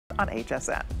on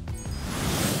HSN.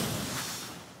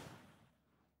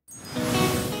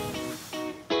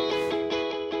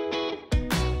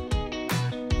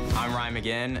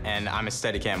 Again, and I'm a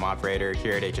Steadicam operator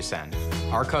here at HSN.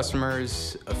 Our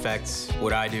customers affect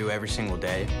what I do every single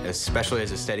day, especially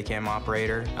as a Steadicam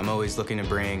operator. I'm always looking to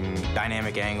bring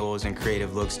dynamic angles and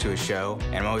creative looks to a show,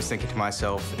 and I'm always thinking to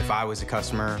myself, if I was a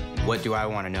customer, what do I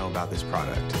want to know about this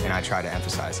product? And I try to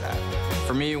emphasize that.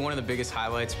 For me, one of the biggest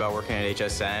highlights about working at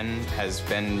HSN has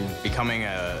been becoming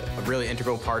a really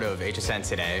integral part of HSN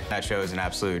Today. That show is an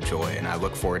absolute joy, and I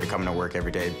look forward to coming to work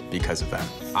every day because of them.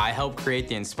 I help create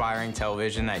the inspiring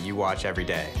television that you watch every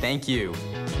day. Thank you.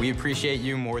 We appreciate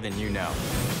you more than you know.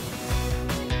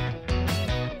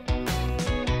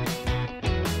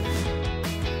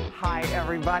 Hi,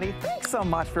 everybody. Thanks so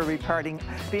much for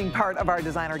being part of our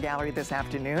designer gallery this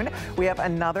afternoon. We have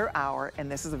another hour,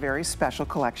 and this is a very special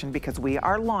collection because we're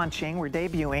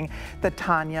debuting the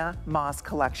Tanya Moss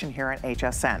collection here at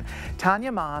HSN. Tanya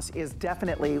Moss is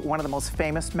definitely one of the most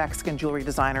famous Mexican jewelry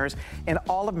designers in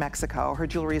all of Mexico. Her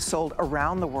jewelry is sold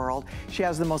around the world. She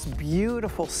has the most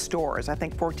beautiful stores, I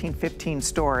think 14, 15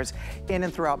 stores in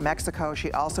and throughout Mexico. She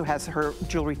also has her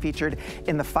jewelry featured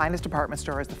in the finest department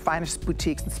stores, the finest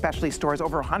boutiques and specialty stores,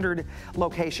 over 100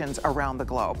 locations around the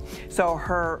globe. So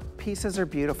her pieces are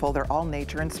beautiful. They're all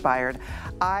nature inspired.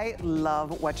 I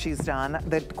love what she's done.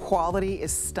 The quality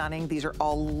is stunning. These are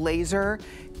all laser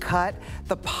cut.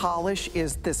 The polish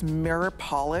is this mirror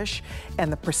polish,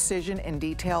 and the precision and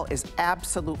detail is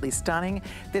absolutely stunning.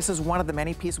 This is one of the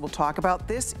many pieces we'll talk about.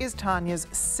 This is Tanya's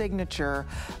signature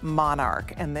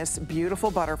monarch, and this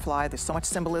beautiful butterfly, there's so much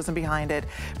symbolism behind it,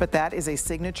 but that is a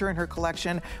signature in her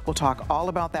collection. We'll talk all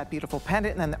about that beautiful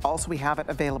pendant, and then also we have it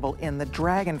available in the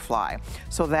dragonfly.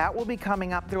 So that will be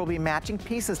coming up. There will be matching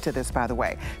pieces to this, by the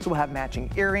way. So we'll have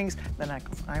matching earrings. The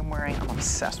necklace I'm wearing, I'm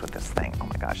obsessed with this thing. Oh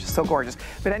my gosh, it's so gorgeous.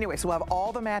 But anyway, so we'll have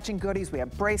all the matching goodies. We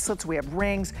have bracelets, we have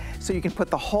rings, so you can put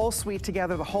the whole suite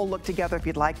together, the whole look together if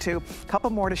you'd like to. A couple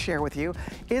more to share with you.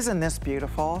 Isn't this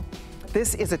beautiful?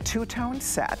 This is a two-tone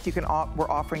set. We're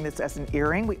offering this as an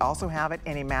earring. We also have it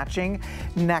in a matching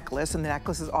necklace, and the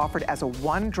necklace is offered as a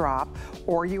 1-drop,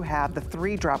 or you have the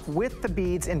 3-drop with the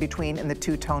beads in between in the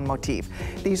two-tone motif.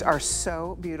 These are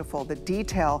so beautiful. The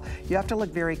detail, you have to look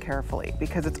very carefully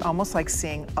because it's almost like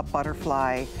seeing a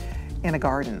butterfly in a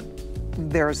garden.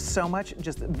 There's so much,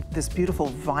 just this beautiful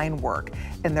vine work,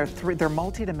 and they're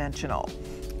multi-dimensional.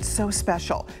 So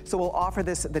special. So we'll offer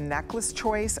this, the necklace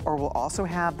choice, or we'll also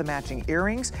have the matching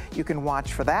earrings. You can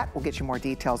watch for that. We'll get you more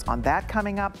details on that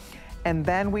coming up. And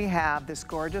then we have this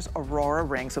gorgeous Aurora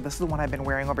ring. So this is the one I've been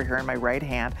wearing over here in my right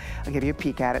hand. I'll give you a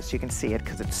peek at it so you can see it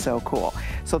because it's so cool.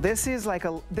 So this is like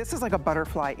a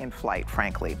butterfly in flight,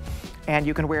 frankly. And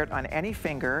you can wear it on any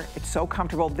finger. It's so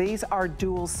comfortable. These are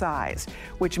dual size,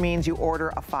 which means you order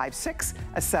a 5/6,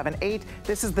 a 7/8.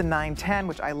 This is the 9/10,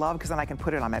 which I love because then I can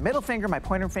put it on my middle finger, my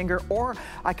pointer finger, or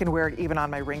I can wear it even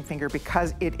on my ring finger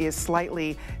because it is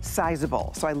slightly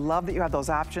sizable. So I love that you have those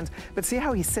options. But see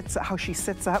how she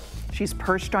sits up? She's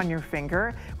perched on your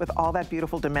finger with all that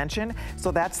beautiful dimension.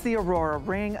 So that's the Aurora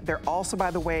ring. There also,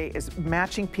 by the way, is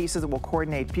matching pieces that will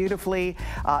coordinate beautifully.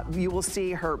 You will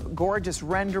see her gorgeous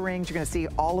renderings. You're gonna see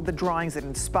all of the drawings that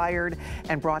inspired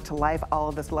and brought to life all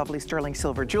of this lovely sterling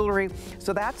silver jewelry.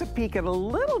 So that's a peek at a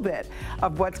little bit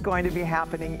of what's going to be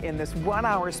happening in this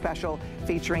 1-hour special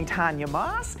featuring Tanya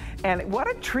Moss. And what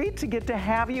a treat to get to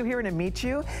have you here and to meet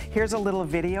you. Here's a little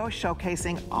video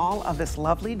showcasing all of this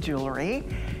lovely jewelry.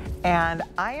 And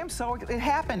it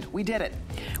happened, we did it.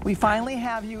 We finally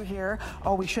have you here.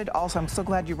 Oh, we should also, I'm so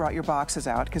glad you brought your boxes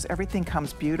out because everything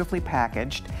comes beautifully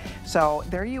packaged. So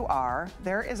there you are,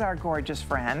 there is our gorgeous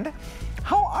friend.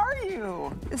 How are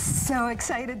you? So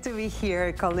excited to be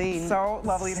here, Colleen. So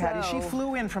lovely to have you. She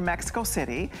flew in from Mexico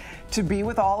City to be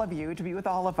with all of you, to be with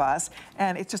all of us,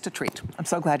 and it's just a treat. I'm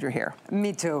so glad you're here.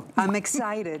 Me too. I'm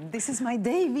excited. This is my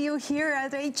debut here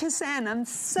at HSN. I'm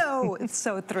so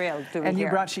thrilled to be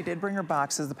here. And she did bring her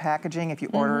boxes, the packaging. If you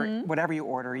order, whatever you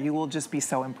order, you will just be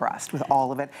so impressed with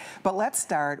all of it. But let's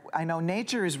start. I know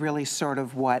nature is really sort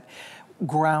of what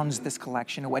grounds this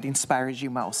collection and what inspires you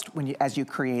most as you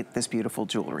create this beautiful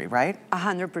jewelry, right?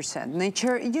 100%.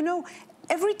 Nature, you know,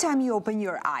 every time you open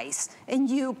your eyes and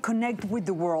you connect with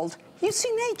the world, you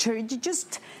see nature. You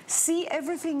just see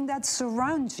everything that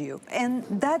surrounds you. And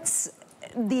that's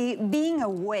the being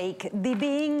awake, the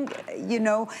being, you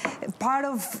know, part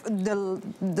of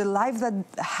the life that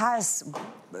has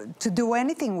to do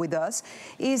anything with us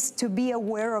is to be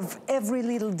aware of every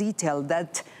little detail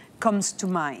that comes to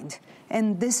mind.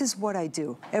 And this is what I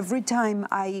do. Every time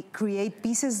I create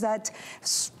pieces that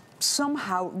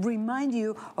somehow remind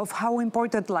you of how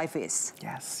important life is.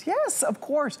 Yes, yes, of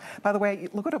course. By the way,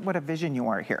 look at what a vision you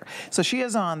are here. So she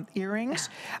has on earrings.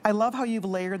 I love how you've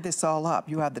layered this all up.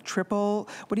 You have the triple,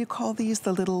 what do you call these?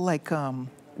 The little like,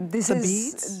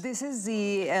 beads? This is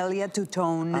the Elia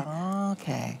two-tone.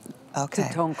 Okay. Okay.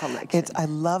 Two-tone collection. I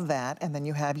love that. And then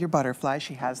you have your butterfly.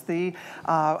 She has the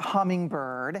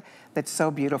hummingbird that's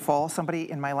so beautiful. Somebody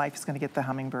in my life is going to get the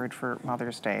hummingbird for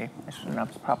Mother's Day. I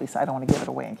shouldn't probably say, I don't want to give it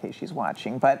away in case she's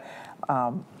watching, but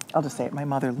I'll just say it. My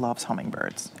mother loves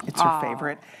hummingbirds. It's her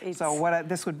favorite. So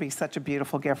this would be such a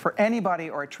beautiful gift for anybody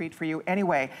or a treat for you.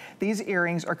 Anyway, these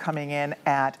earrings are coming in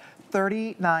at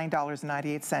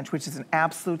 $39.98, which is an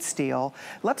absolute steal.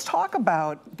 Let's talk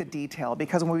about the detail,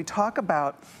 because when we talk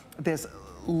about this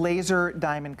laser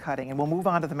diamond cutting, and we'll move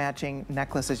on to the matching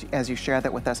necklace as you share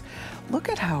that with us. Look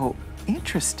at how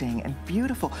interesting and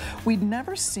beautiful. We'd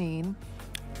never seen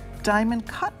diamond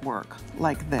cut work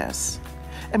like this.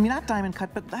 I mean, not diamond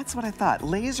cut, but that's what I thought.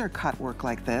 Laser cut work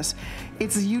like this.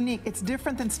 It's unique. It's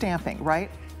different than stamping, right?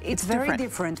 It's very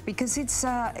different because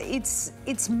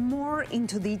it's more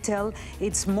into detail,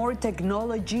 it's more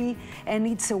technology, and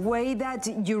it's a way that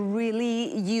you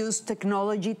really use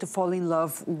technology to fall in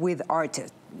love with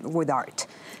art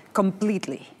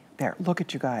completely. There, look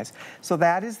at you guys. So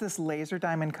that is this laser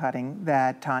diamond cutting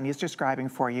that Tanya's describing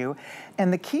for you.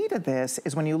 And the key to this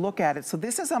is when you look at it, so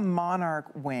this is a monarch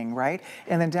wing, right?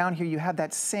 And then down here you have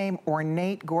that same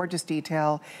ornate, gorgeous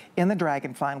detail in the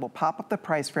dragonfly, and we'll pop up the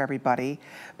price for everybody.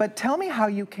 But tell me how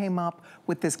you came up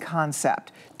with this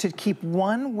concept to keep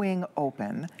one wing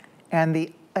open and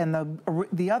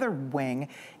the other wing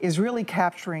is really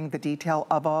capturing the detail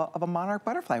of a monarch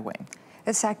butterfly wing.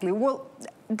 Exactly. Well,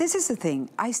 this is the thing.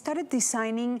 I started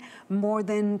designing more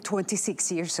than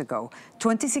 26 years ago.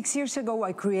 26 years ago,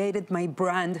 I created my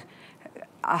brand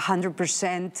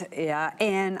 100%,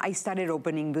 and I started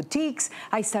opening boutiques.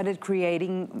 I started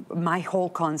creating my whole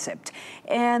concept.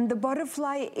 And the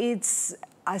butterfly, it's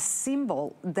a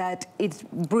symbol that it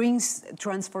brings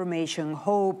transformation,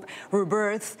 hope,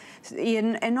 rebirth,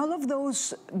 and all of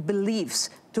those beliefs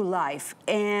to life.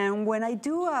 And when I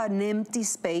do an empty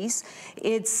space,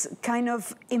 it's kind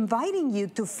of inviting you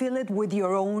to fill it with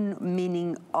your own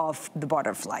meaning of the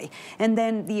butterfly. And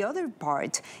then the other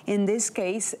part, in this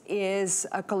case, is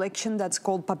a collection that's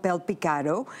called Papel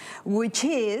Picado, which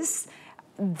is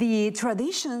the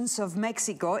traditions of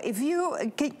Mexico. If you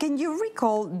can you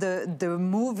recall the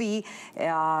movie,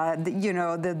 you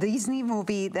know, the Disney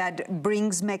movie that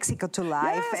brings Mexico to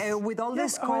life, with all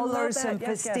these colors and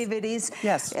festivities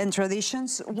and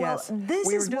traditions? Well, this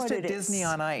we is were just what at it Disney is.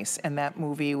 on Ice, and that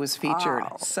movie was featured.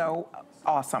 So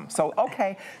awesome. So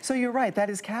okay, so you're right. That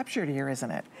is captured here,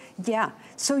 isn't it? Yeah.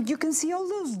 So you can see all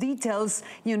those details.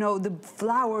 You know, the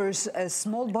flowers,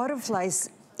 small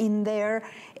butterflies in there.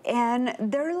 And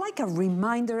they're like a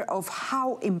reminder of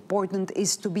how important it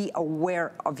is to be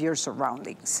aware of your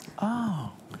surroundings.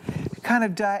 Oh, kind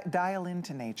of dial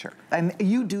into nature. And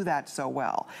you do that so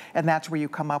well. And that's where you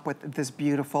come up with this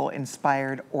beautiful,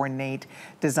 inspired, ornate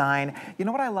design. You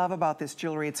know what I love about this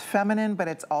jewelry? It's feminine, but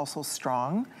it's also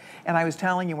strong. And I was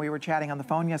telling you, we were chatting on the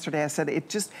phone yesterday, I said,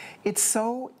 it's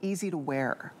so easy to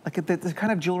wear. Like the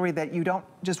kind of jewelry that you don't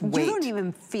just wait. You don't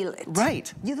even feel it.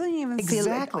 Right. You don't even feel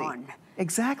it on.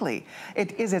 Exactly.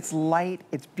 It's light,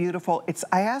 it's beautiful.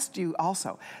 I asked you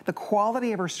also, the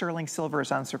quality of her sterling silver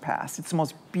is unsurpassed. It's the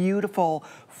most beautiful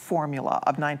formula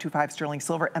of 925 sterling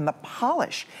silver, and the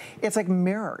polish, it's like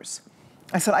mirrors.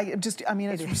 I said, I mean,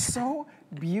 it's so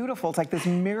beautiful. It's like this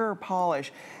mirror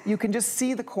polish. You can just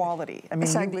see the quality. I mean,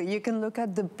 exactly. You can look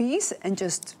at the piece and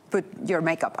just put your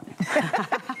makeup on.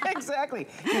 Exactly.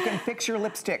 You can fix your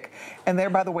lipstick. And there,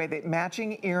 by the way, the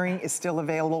matching earring is still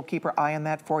available. Keep your eye on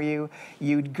that for you.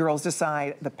 You girls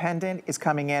decide. The pendant is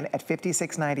coming in at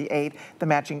 $56.98. The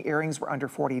matching earrings were under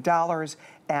 $40.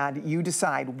 And you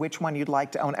decide which one you'd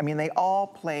like to own. I mean, they all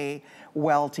play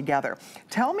well together.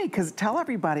 Tell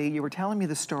everybody, you were telling me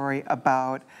the story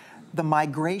about the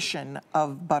migration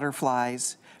of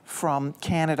butterflies from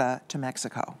Canada to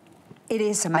Mexico. It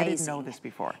is amazing. I didn't know this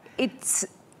before.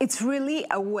 It's really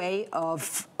a way of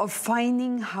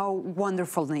finding how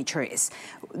wonderful nature is.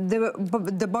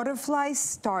 The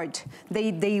butterflies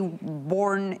they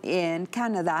born in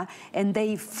Canada and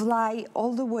they fly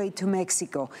all the way to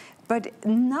Mexico. But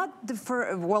not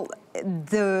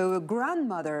the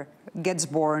grandmother gets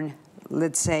born,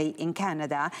 let's say, in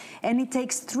Canada, and it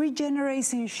takes 3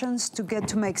 generations to get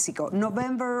to Mexico.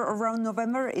 Around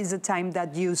November is the time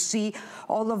that you see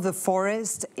all of the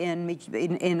forest in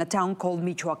a town called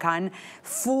Michoacan,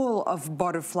 full of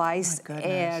butterflies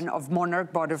and of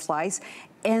monarch butterflies.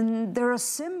 And they're a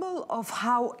symbol of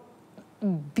how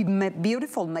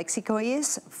beautiful Mexico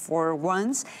is for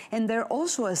once, and they're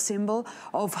also a symbol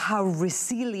of how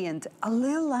resilient a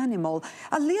little animal,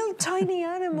 a little tiny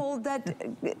animal that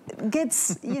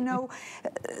gets, you know,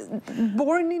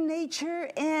 born in nature,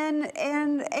 and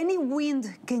any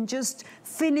wind can just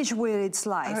finish with its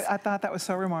life. I thought that was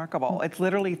so remarkable. It's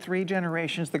literally 3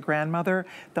 generations, the grandmother,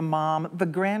 the mom, the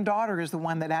granddaughter is the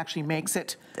one that actually makes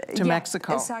it to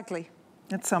Mexico. Exactly.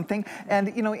 It's something.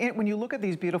 And, you know, when you look at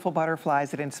these beautiful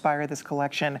butterflies that inspire this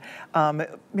collection, you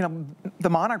know, the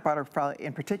monarch butterfly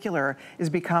in particular is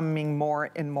becoming more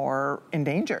and more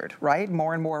endangered, right?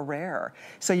 More and more rare.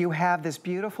 So you have this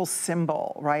beautiful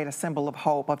symbol, right? A symbol of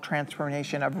hope, of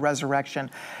transformation, of resurrection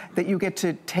that you get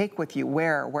to take with you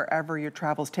wherever your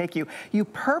travels take you. You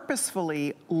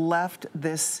purposefully left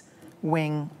this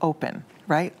wing open,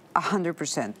 right?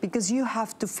 100%, because you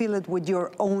have to fill it with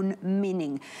your own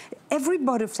meaning. Every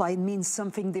butterfly means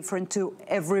something different to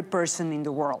every person in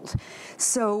the world.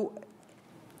 So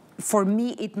for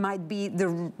me, it might be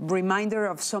the reminder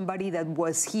of somebody that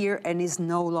was here and is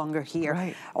no longer here.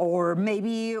 Right. Or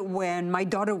maybe when my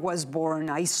daughter was born,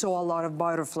 I saw a lot of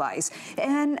butterflies.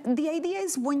 And the idea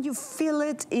is when you fill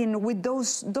it in with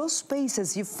those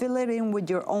spaces, you fill it in with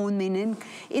your own meaning,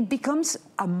 it becomes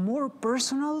a more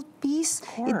personal piece.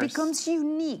 It becomes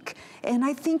unique. And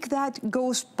I think that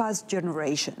goes past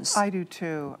generations. I do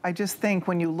too. I just think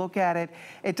when you look at it,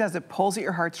 it pulls at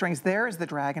your heartstrings. There is the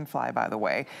dragonfly, by the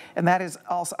way. And that is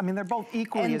also, I mean, they're both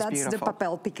equally as beautiful. And that's the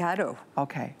papel picado.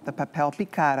 Okay, the papel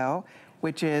picado,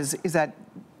 which is that,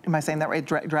 am I saying that right,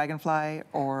 dragonfly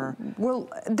or? Well,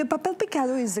 the papel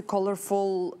picado is the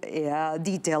colorful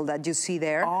detail that you see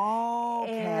there.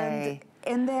 Okay.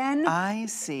 And then I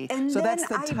see. And so then that's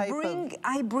the type of.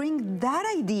 I bring that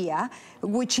idea,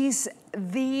 which is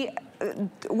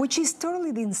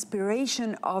totally the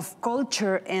inspiration of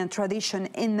culture and tradition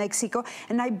in Mexico,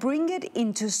 and I bring it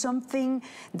into something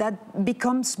that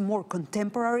becomes more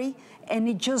contemporary, and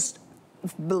it just,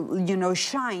 you know,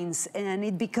 shines, and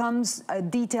it becomes a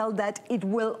detail that it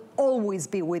will always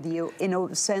be with you, in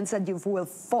a sense that you will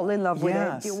fall in love with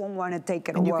it. You won't want to take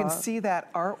it away. And you can see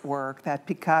that artwork, that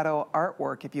picado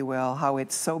artwork, if you will, how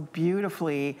it's so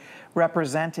beautifully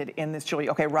represented in this jewelry.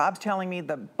 Okay, Rob's telling me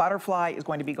the butterfly is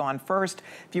going to be gone first.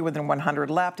 Fewer than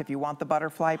 100 left. If you want the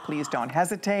butterfly, please don't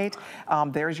hesitate.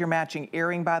 There's your matching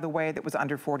earring, by the way, that was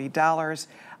under $40.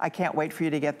 I can't wait for you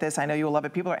to get this. I know you'll love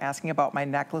it. People are asking about my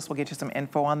necklace. We'll get you some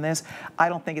info on this. I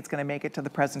don't think it's going to make it to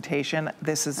the presentation.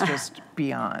 This is just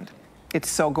beyond. It's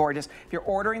so gorgeous. If you're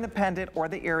ordering the pendant or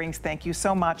the earrings, thank you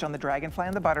so much on the dragonfly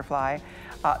and the butterfly.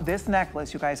 This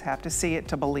necklace, you guys have to see it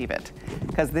to believe it,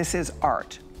 because this is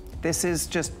art. This is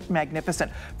just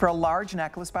magnificent. For a large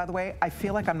necklace, by the way, I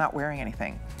feel like I'm not wearing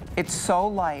anything. It's so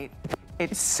light.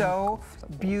 It's so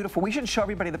beautiful. We should show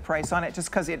everybody the price on it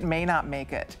just because it may not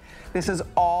make it. This is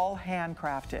all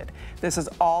handcrafted. This is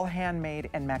all handmade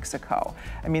in Mexico.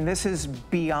 I mean, this is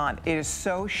beyond. It is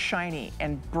so shiny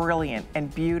and brilliant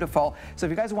and beautiful. So if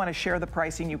you guys want to share the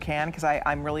pricing, you can, because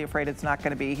I'm really afraid it's not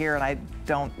going to be here and I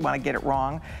don't want to get it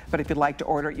wrong. But if you'd like to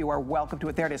order it, you are welcome to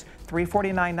it. There it is,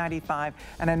 $349.95.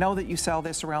 And I know that you sell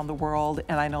this around the world,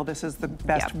 and I know this is the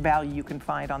best value you can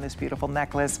find on this beautiful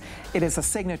necklace. It is a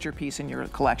signature piece in your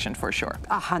collection for sure.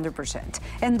 100%.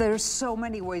 And there's so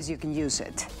many ways you can use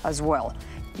it as well.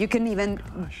 You can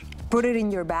even put it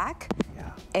in your bag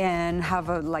and have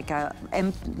an open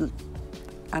bag.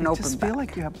 I just feel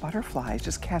like you have butterflies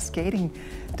just cascading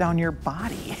down your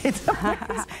body. It's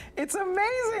amazing. It's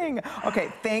amazing.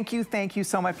 Okay, thank you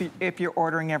so much if you're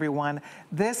ordering, everyone.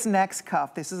 This next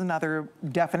cuff, this is another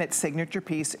definite signature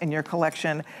piece in your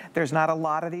collection. There's not a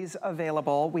lot of these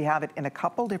available. We have it in a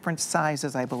couple different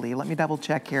sizes, I believe. Let me double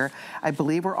check here. I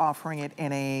believe we're offering it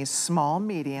in a small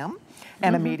medium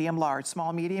and a medium large.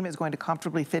 Small medium is going to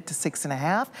comfortably fit to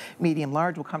 6.5. Medium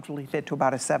large will comfortably fit to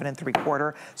about a 7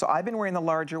 3/4. So I've been wearing the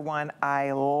larger one.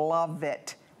 I love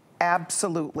it.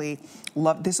 Absolutely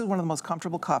love. This is one of the most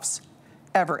comfortable cuffs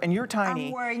ever. And you're tiny.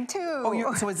 I'm wearing two.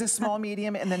 Oh, so is this small,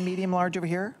 medium, and then medium large over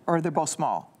here? Or they're both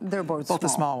small? They're both small. Both the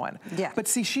small one. Yeah. But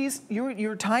see,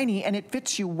 you're tiny and it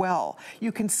fits you well.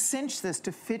 You can cinch this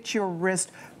to fit your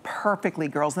wrist perfectly,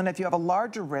 girls. And if you have a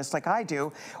larger wrist like I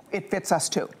do, it fits us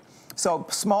too. So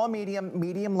small, medium,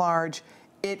 medium, large,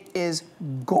 it is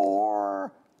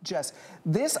gorgeous.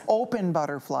 This open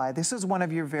butterfly, this is one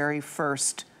of your very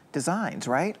first designs,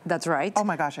 right? That's right. Oh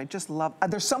my gosh, I just love,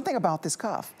 there's something about this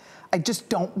cuff. I just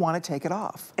don't want to take it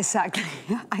off. Exactly,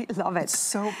 I love it. It's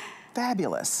so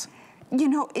fabulous. You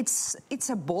know, it's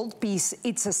a bold piece,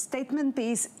 it's a statement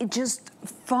piece, it's just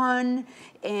fun,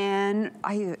 and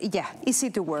easy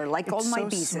to wear, like all my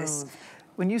pieces. Smooth.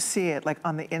 when you see it like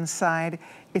on the inside,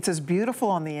 it's as beautiful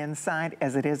on the inside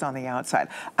as it is on the outside.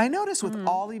 I notice with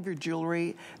all of your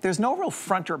jewelry, there's no real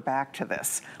front or back to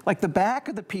this. Like the back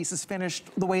of the piece is finished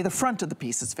the way the front of the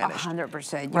piece is finished.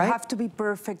 100%. Right? You have to be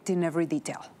perfect in every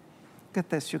detail. Look at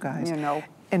this, you guys. You know.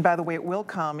 And by the way, it will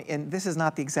come in, this is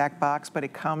not the exact box, but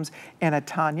it comes in a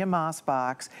Tanya Moss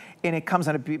box, and it comes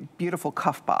in a beautiful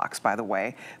cuff box, by the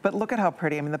way. But look at how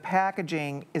pretty. I mean, the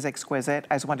packaging is exquisite.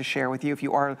 I just wanted to share with you, if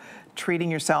you are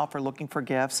treating yourself or looking for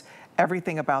gifts,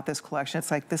 everything about this collection,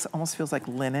 it's like, this almost feels like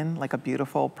linen, like a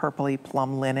beautiful purpley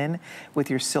plum linen with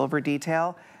your silver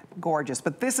detail. Gorgeous.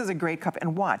 But this is a great cuff,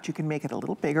 and watch, you can make it a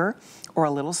little bigger or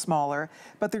a little smaller,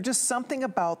 but there's just something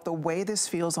about the way this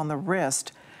feels on the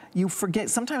wrist. You forget,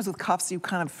 sometimes with cuffs, you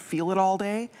kind of feel it all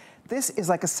day. This is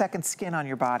like a second skin on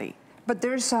your body. But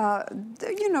there's a,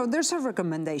 you know, there's a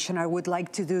recommendation I would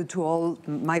like to do to all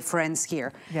my friends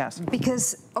here. Yes.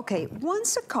 Because, okay,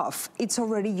 once a cuff, it's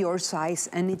already your size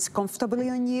and it's comfortably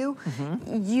on you,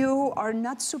 you are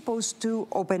not supposed to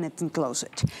open it and close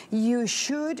it. You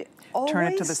should always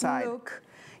turn it to the side.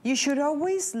 You should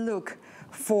always look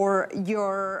for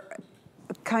your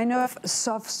kind of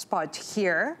soft spot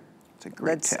here. It's a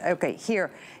great tip. Okay, here.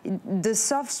 The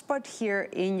soft spot here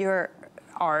in your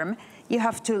arm, you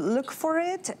have to look for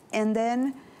it, and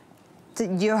then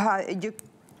you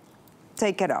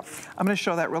take it off. I'm going to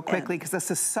show that real quickly because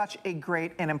this is such a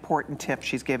great and important tip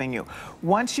she's giving you.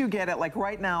 Once you get it, like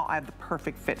right now, I have the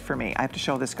perfect fit for me. I have to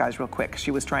show this, guys, real quick. She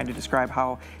was trying to describe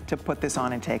how to put this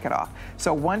on and take it off.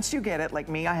 So once you get it, like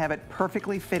me, I have it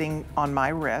perfectly fitting on my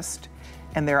wrist.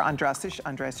 And there, Andres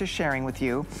is sharing with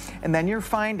you. And then you're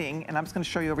finding, and I'm just gonna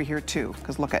show you over here too,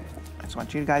 because look at, I just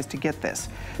want you guys to get this.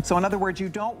 So in other words, you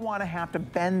don't wanna have to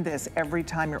bend this every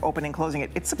time you're opening and closing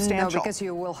it. It's substantial. No, because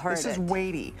you will hurt it. This is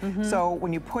weighty. So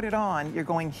when you put it on, you're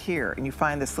going here, and you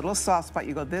find this little soft spot,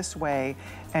 you go this way,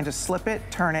 and just slip it,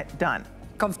 turn it, done.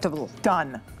 Comfortable.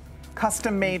 Done.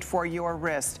 Custom made for your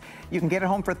wrist. You can get it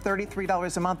home for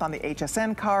 $33 a month on the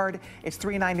HSN card. It's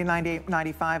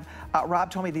 $399.95. Rob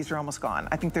told me these are almost gone.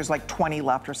 I think there's like 20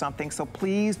 left or something, so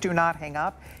please do not hang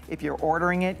up. If you're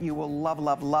ordering it, you will love,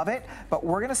 love, love it. But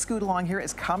we're gonna scoot along here.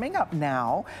 It's coming up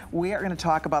now. We are gonna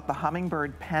talk about the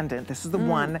hummingbird pendant. This is the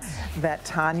one that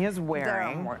Tanya's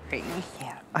wearing.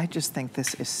 Yeah. I just think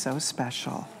this is so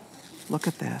special. Look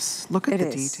at this. Look at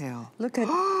the detail. Look at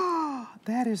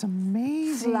that is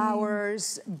amazing.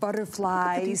 Flowers,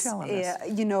 butterflies,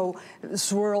 you know,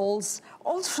 swirls,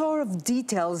 all sort of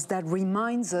details that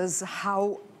reminds us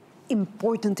how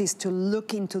important it is to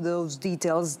look into those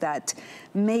details that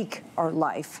make our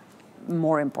life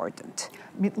more important.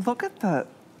 I mean, look at the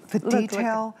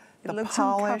detail. It looks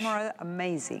polish. on camera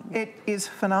amazing. It is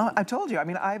phenomenal. I told you, I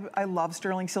mean, I love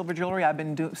sterling silver jewelry. I've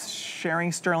been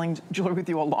sharing sterling jewelry with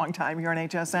you a long time here on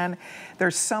HSN.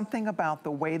 There's something about the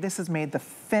way this is made, the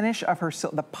finish of her,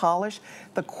 the polish,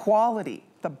 the quality,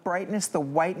 the brightness, the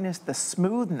whiteness, the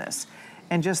smoothness,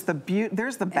 and just the beauty.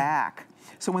 There's the back.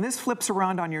 So when this flips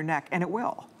around on your neck, and it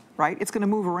will, right? It's gonna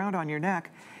move around on your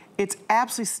neck. It's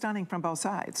absolutely stunning from both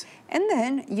sides. And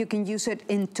then you can use it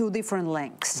in 2 different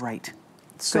lengths. Right.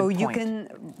 So you can,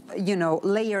 you know,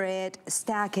 layer it,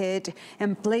 stack it,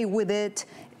 and play with it,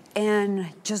 and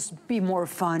just be more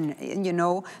fun, you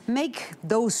know? Make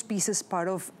those pieces part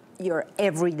of your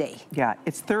everyday. Yeah,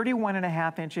 it's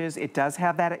 31.5 inches. It does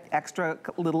have that extra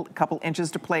little couple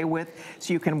inches to play with,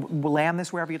 so you can land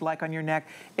this wherever you'd like on your neck.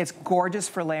 It's gorgeous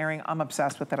for layering. I'm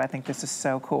obsessed with it. I think this is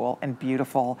so cool and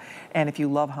beautiful. And if you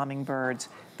love hummingbirds,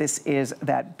 this is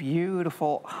that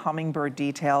beautiful hummingbird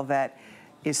detail that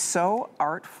is so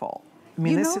artful. I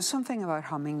mean, you this know is something about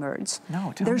hummingbirds?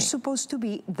 No, tell They're me. supposed to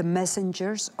be the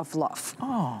messengers of love.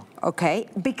 Oh. Okay,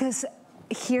 because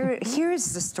here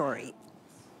is the story.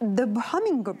 The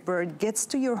hummingbird gets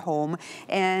to your home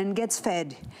and gets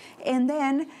fed, and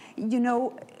then, you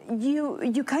know,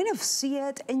 you kind of see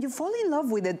it and you fall in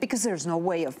love with it, because there's no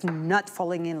way of not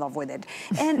falling in love with it.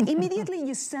 And immediately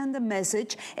you send a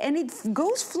message and it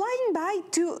goes flying by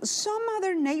to some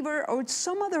other neighbor or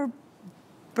some other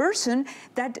person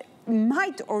that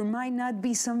might or might not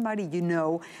be somebody you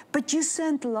know, but you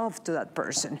sent love to that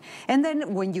person. And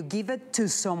then when you give it to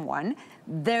someone,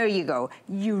 there you go.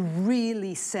 You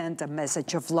really sent a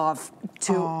message of love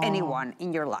to anyone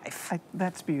in your life.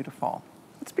 That's beautiful.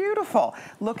 It's beautiful.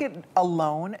 Look at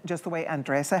alone, just the way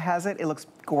Andresa has it. It looks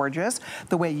gorgeous.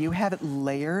 The way you have it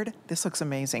layered, this looks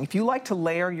amazing. If you like to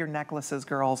layer your necklaces,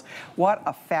 girls, what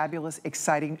a fabulous,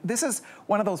 exciting. This is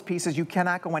one of those pieces you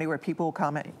cannot go anywhere. People will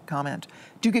comment.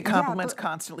 Do you get compliments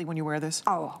constantly when you wear this?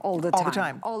 Oh, all the time. All the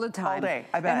time? All the time. All day,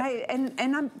 I bet.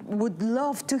 And I would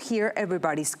love to hear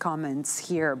everybody's comments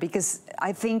here, because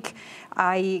I think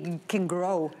I can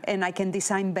grow and I can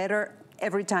design better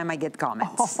every time I get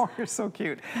comments. Oh, you're so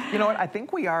cute. You know what, I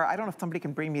think we are, I don't know if somebody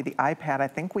can bring me the iPad, I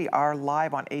think we are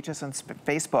live on HSN's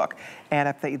Facebook, and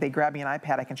if they grab me an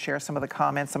iPad, I can share some of the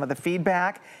comments, some of the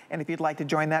feedback, and if you'd like to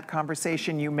join that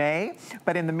conversation, you may.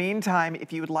 But in the meantime,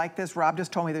 if you would like this, Rob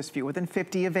just told me there's fewer than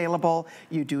 50 available.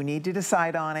 You do need to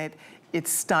decide on it. It's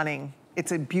stunning.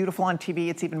 It's beautiful on TV.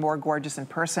 It's even more gorgeous in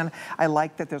person. I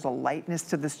like that there's a lightness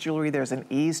to this jewelry. There's an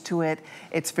ease to it.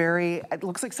 It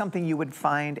looks like something you would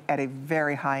find at a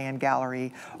very high-end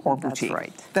gallery or boutique. That's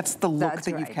right. That's the look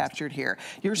that you've captured here.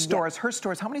 Your stores, her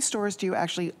stores, how many stores do you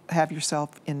actually have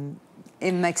yourself in?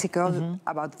 In Mexico,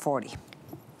 about 40.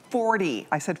 40.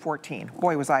 I said 14.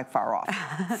 Boy, was I far off.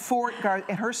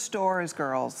 And her stores,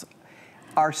 girls,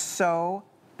 are so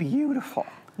beautiful.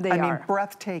 I mean,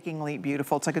 breathtakingly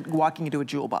beautiful. It's like walking into a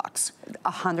jewel box.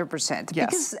 100%. Yes.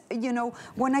 Because, you know,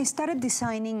 when I started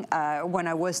designing when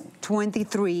I was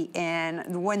 23,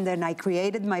 and then I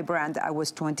created my brand, I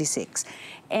was 26.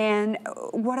 And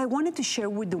what I wanted to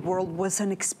share with the world was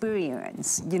an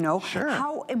experience, you know? Sure.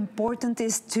 How important it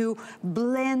is to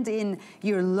blend in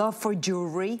your love for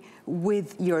jewelry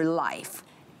with your life.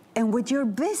 And when you're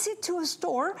busy to a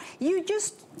store, you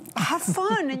just have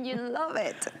fun and you love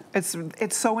it.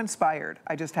 It's so inspired,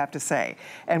 I just have to say.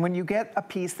 And when you get a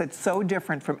piece that's so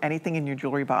different from anything in your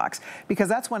jewelry box, because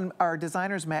that's when our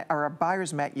designers met, or our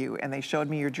buyers met you, and they showed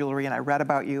me your jewelry, and I read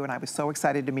about you, and I was so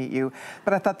excited to meet you.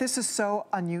 But I thought, this is so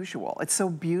unusual. It's so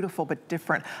beautiful but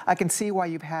different. I can see why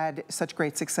you've had such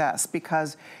great success,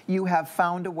 because you have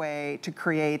found a way to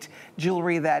create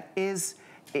jewelry that is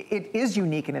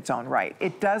unique in its own right.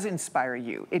 It does inspire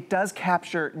you. It does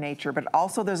capture nature, but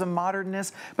also there's a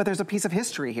modernness, but there's a piece of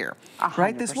history here, 100%.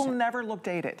 Right? This will never look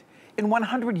dated. In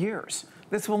 100 years,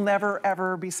 this will never,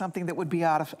 ever be something that would be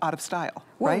out of style,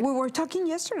 right? Well, we were talking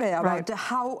yesterday about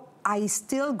how I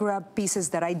still grab pieces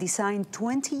that I designed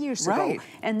 20 years ago,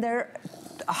 and they're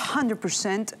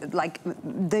 100%, like,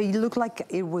 they look like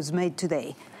it was made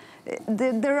today.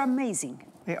 They're amazing.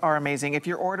 They are amazing. If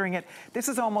you're ordering it, this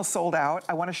is almost sold out.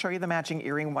 I want to show you the matching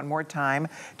earring one more time.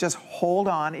 Just hold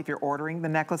on. If you're ordering the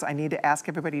necklace, I need to ask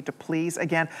everybody to please,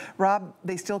 again, Rob,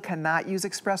 they still cannot use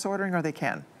express ordering, or they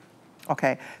can?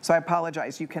 Okay, so I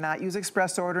apologize. You cannot use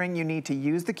express ordering. You need to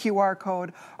use the QR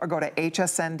code or go to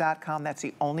hsn.com. That's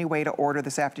the only way to order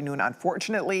this afternoon,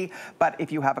 unfortunately. But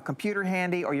if you have a computer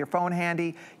handy or your phone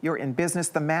handy, you're in business.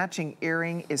 The matching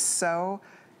earring is so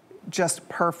just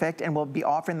perfect, and we'll be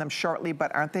offering them shortly,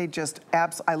 but aren't they just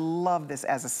I love this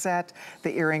as a set,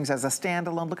 the earrings as a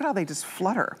standalone. Look at how they just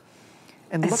flutter.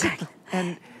 And look at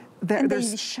and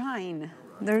they shine.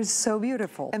 They're so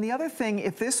beautiful. And the other thing,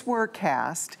 if this were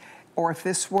cast or if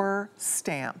this were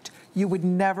stamped, you would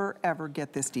never ever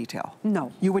get this detail.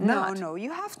 No. You would not. No,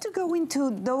 you have to go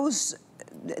into those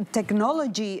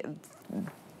technology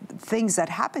things that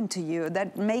happen to you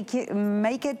that make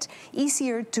it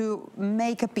easier to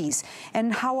make a piece.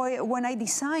 And when I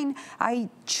design, I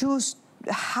choose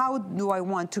how do I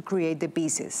want to create the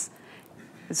pieces.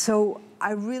 So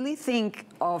I really think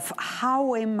of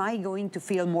how am I going to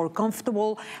feel more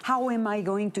comfortable, how am I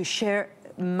going to share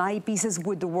my pieces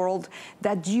with the world,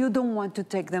 that you don't want to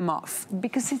take them off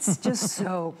because it's just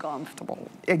so comfortable.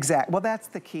 Exactly. Well, that's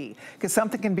the key, because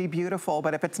something can be beautiful,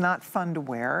 but if it's not fun to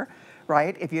wear,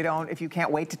 right? If you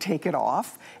can't wait to take it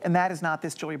off, and that is not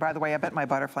this jewelry. By the way, I bet my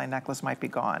butterfly necklace might be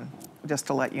gone. Just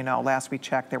to let you know, last we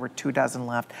checked, there were 2 dozen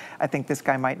left. I think this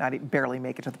guy might not barely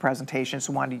make it to the presentation,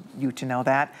 so wanted you to know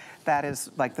that. That is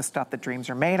like the stuff that dreams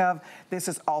are made of. This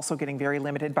is also getting very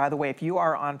limited. By the way, if you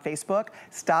are on Facebook,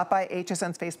 stop by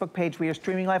HSN's Facebook page. We are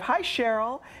streaming live. Hi,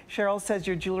 Cheryl. Cheryl says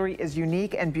your jewelry is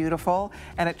unique and beautiful,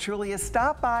 and it truly is.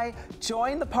 Stop by,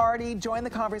 join the party, join the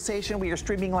conversation. We are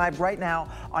streaming live right now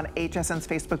on HSN's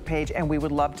Facebook page, and we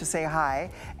would love to say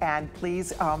hi. And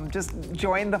please just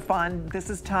join the fun. This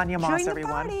is Tanya Moss,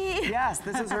 everyone. Party. Yes,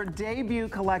 this is her debut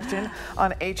collection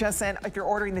on HSN. If you're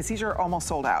ordering this, these are almost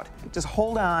sold out. Just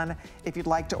hold on if you'd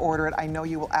like to order it. I know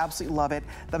you will absolutely love it.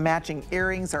 The matching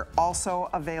earrings are also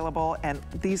available, and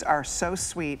these are so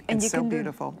sweet and so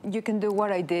beautiful. You can do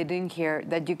what I did in here,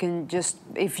 that you can just,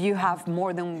 if you have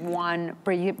more than one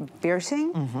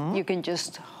piercing, you can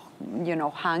just, you know,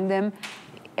 hang them.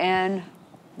 And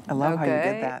I love how you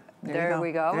did that. There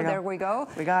we go. There we go.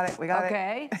 We got it. We got it.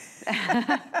 Okay.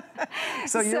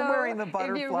 So you're wearing the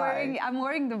butterfly. I'm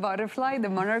wearing the butterfly, the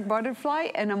monarch butterfly,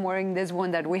 and I'm wearing this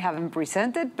one that we haven't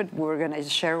presented, but we're gonna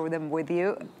share them with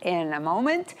you in a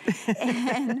moment.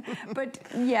 But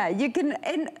yeah, you can.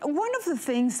 And one of the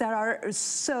things that are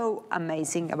so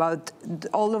amazing about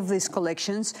all of these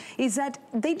collections is that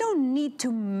they don't need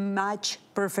to match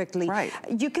perfectly. Right.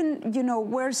 You can,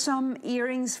 wear some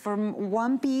earrings from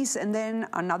one piece and then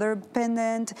another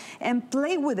pendant and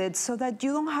play with it so that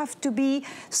you don't have to be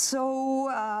so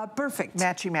perfect.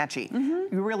 Matchy-matchy.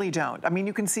 You really don't. I mean,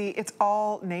 you can see it's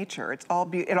all nature. It's all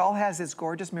beauty. It all has this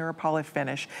gorgeous mirror polish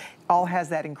finish. All has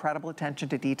that incredible attention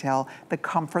to detail, the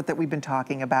comfort that we've been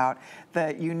talking about,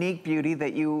 the unique beauty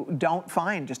that you don't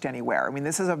find just anywhere. I mean,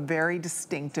 this is a very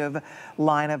distinctive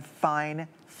line of fine,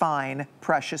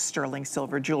 precious sterling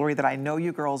silver jewelry that I know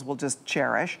you girls will just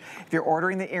cherish. If you're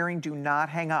ordering the earring, do not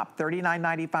hang up.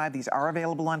 $39.95. These are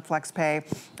available on FlexPay.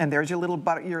 And there's your little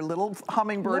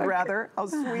hummingbird, rather. How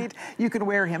sweet. You can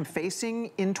wear him facing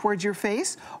in towards your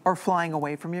face or flying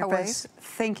away from your face. I was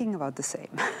thinking about the same.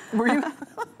 Were you?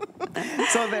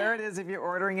 So there it is if you're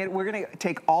ordering it. We're going to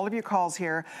take all of your calls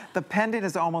here. The pendant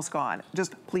is almost gone.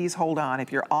 Just please hold on.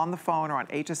 If you're on the phone or on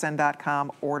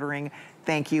hsn.com ordering,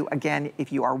 thank you. Again,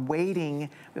 if you are waiting,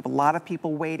 we have a lot of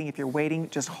people waiting. If you're waiting,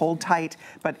 just hold tight.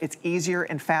 But it's easier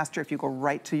and faster if you go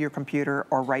right to your computer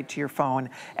or right to your phone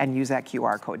and use that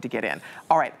QR code to get in.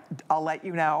 All right, I'll let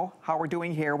you know how we're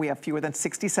doing here. We have fewer than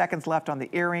 60 seconds left on the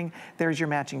earring. There's your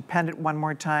matching pendant one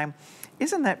more time.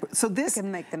 Isn't that, so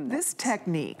this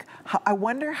technique, I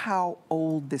wonder how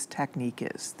old this technique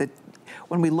is, that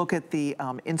when we look at the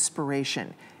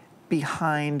inspiration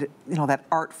behind, that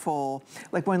artful,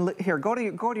 like here, go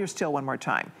to your still one more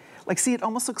time. Like, see, it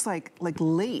almost looks like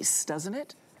lace, doesn't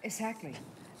it? Exactly.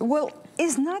 Well,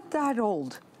 it's not that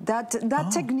old. That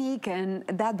technique and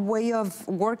that way of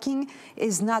working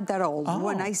is not that old.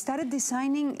 When I started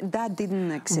designing, that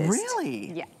didn't exist.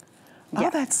 Really? Yeah. Oh,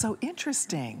 that's so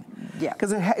interesting. Yeah.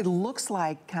 Because it looks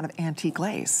like kind of antique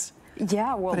lace.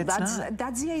 Yeah, well, but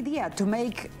that's the idea, to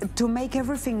make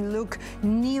everything look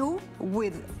new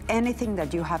with anything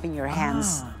that you have in your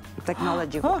hands,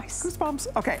 technology-wise. Goosebumps.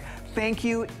 Okay, thank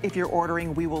you. If you're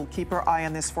ordering, we will keep our eye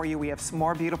on this for you. We have some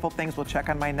more beautiful things. We'll check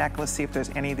on my necklace, see if there's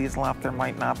any of these left. There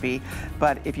might not be,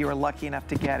 but if you were lucky enough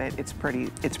to get it, it's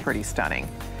pretty stunning.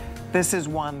 This is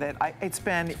one that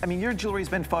your jewelry's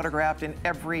been photographed in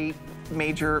every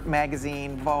major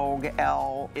magazine, Vogue,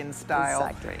 Elle, In Style.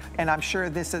 Exactly. And I'm sure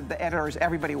this is the editors,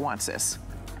 everybody wants this.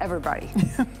 Everybody.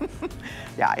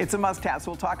 Yeah, it's a must-have.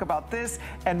 So we'll talk about this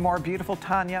and more beautiful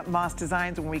Tanya Moss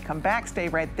designs when we come back. Stay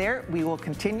right there. We will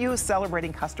continue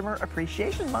celebrating Customer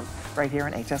Appreciation Month right here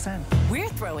on HSN. We're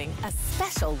throwing a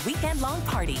special weekend-long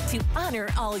party to honor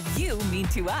all you mean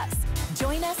to us.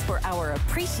 Join us for our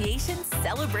appreciation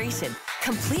celebration,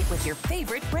 complete with your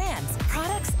favorite brands,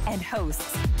 products, and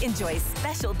hosts. Enjoy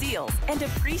special deals and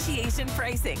appreciation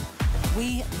pricing.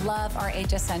 We love our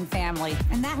HSN family,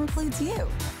 and that includes you.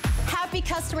 Happy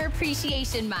Customer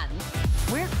Appreciation Month.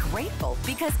 We're grateful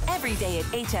because every day at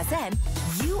HSN,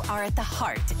 you are at the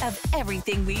heart of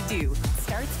everything we do.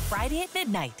 Starts Friday at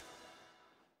midnight.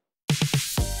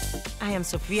 I am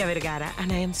Sofia Vergara,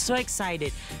 and I am so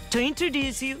excited to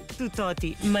introduce you to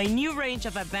Toti, my new range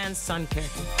of advanced sun care.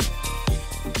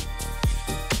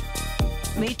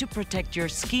 Made to protect your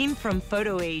skin from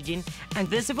photoaging and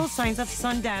visible signs of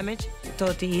sun damage,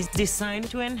 Toti is designed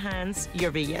to enhance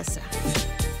your belleza.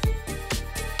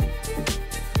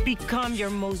 Become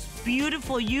your most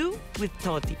beautiful you with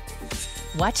Toti.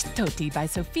 Watch Toti by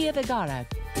Sofia Vergara.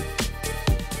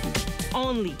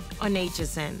 Only on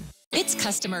HSN. It's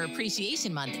Customer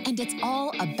Appreciation Month, and it's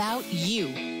all about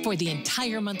you. For the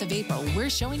entire month of April, we're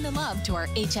showing the love to our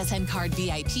HSN Card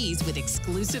VIPs with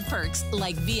exclusive perks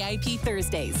like VIP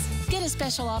Thursdays. Get a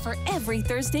special offer every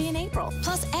Thursday in April,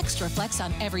 plus extra flex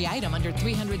on every item under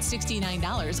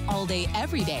 $369 all day,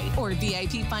 every day, or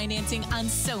VIP financing on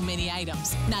so many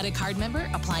items. Not a card member?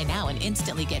 Apply now and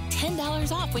instantly get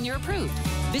 $10 off when you're approved.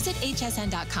 Visit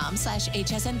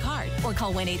hsn.com/HSN Card or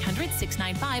call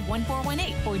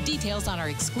 1-800-695-1418 for details on our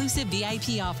exclusive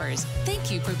VIP offers.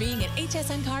 Thank you for being an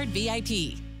HSN Card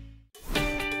VIP.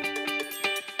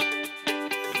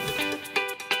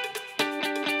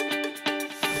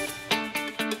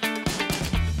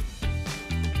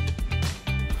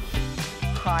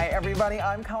 Hi, everybody.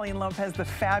 I'm Colleen Lopez. The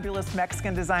fabulous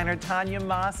Mexican designer Tanya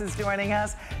Moss is joining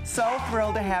us. So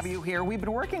thrilled to have you here. We've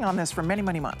been working on this for many,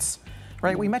 many months.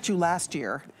 right? We met you last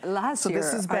year. Last year.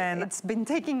 This has been... It's been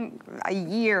taking a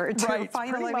year to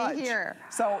finally be here.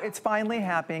 So it's finally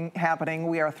happening.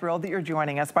 We are thrilled that you're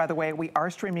joining us. By the way, we are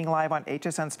streaming live on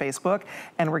HSN's Facebook,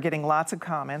 and we're getting lots of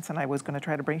comments, and I was going to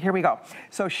try to bring... Here we go.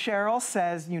 So Cheryl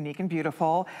says, unique and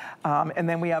beautiful. And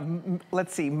then we have,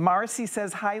 let's see, Marcy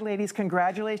says, hi, ladies.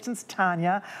 Congratulations,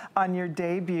 Tanya, on your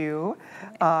debut.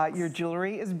 Your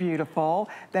jewelry is beautiful.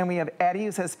 Then we have Eddie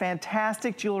who says,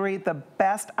 fantastic jewelry, the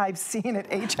best I've seen at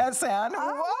HSN.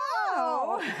 Oh,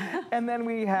 wow! And then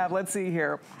we have, let's see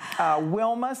here,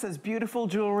 Wilma says, beautiful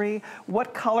jewelry.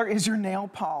 What color is your nail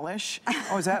polish?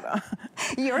 Oh, is that?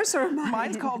 Yours or mine?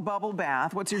 Mine's called Bubble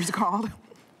Bath. What's yours called?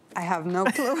 I have no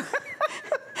clue.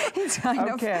 It's kind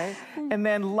okay. And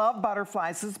then Love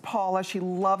Butterflies. This is Paula. She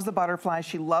loves the butterflies.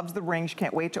 She loves the ring. She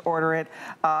can't wait to order it.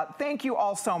 Thank you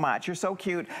all so much. You're so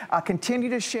cute. Continue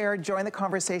to share. Join the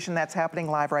conversation that's happening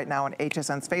live right now on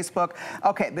HSN's Facebook.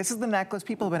 Okay, this is the necklace.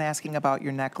 People have been asking about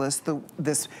your necklace,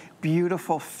 this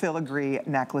beautiful filigree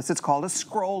necklace. It's called a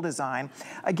scroll design.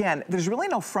 Again, there's really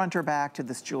no front or back to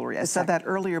this jewelry. I said that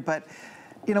earlier, but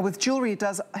you know, with jewelry, it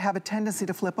does have a tendency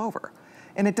to flip over.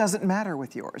 And it doesn't matter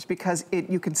with yours because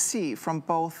you can see from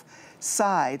both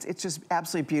sides. It's just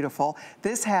absolutely beautiful.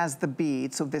 This has the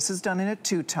bead, so this is done in a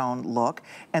two-tone look,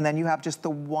 and then you have just the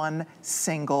one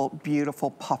single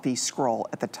beautiful puffy scroll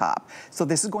at the top. So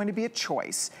this is going to be a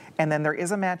choice. And then there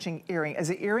is a matching earring. Is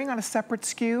the earring on a separate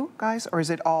SKU, guys, or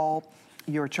is it all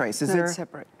your choice? No, it's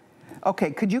separate.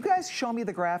 Okay, could you guys show me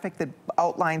the graphic that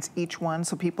outlines each one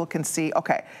so people can see?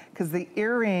 Okay, because the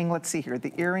earring, let's see here,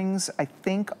 the earrings I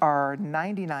think are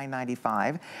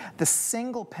 $99.95. The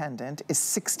single pendant is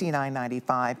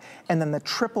 $69.95, and then the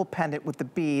triple pendant with the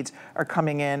beads are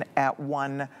coming in at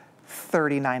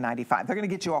 $139.95. They're gonna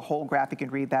get you a whole graphic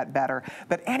and read that better.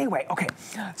 But anyway, okay,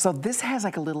 so this has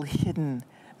like a little hidden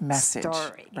message.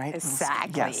 Story, right?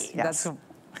 exactly. Yes. That's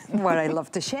what I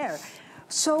love to share.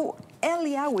 So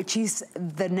Elia, which is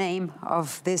the name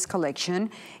of this collection,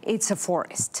 it's a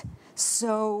forest.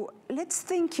 So let's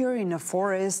think you're in a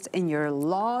forest and you're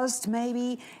lost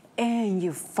maybe, and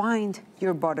you find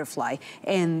your butterfly.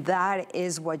 And that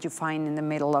is what you find in the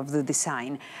middle of the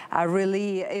design.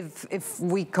 Really, if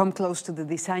we come close to the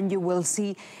design, you will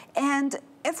see. And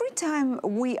every time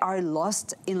we are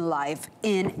lost in life,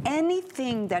 in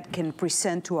anything that can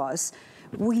present to us,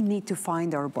 we need to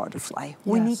find our butterfly.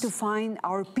 We need to find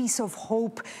our piece of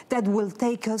hope that will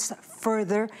take us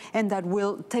further and that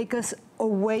will take us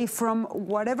away from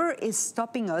whatever is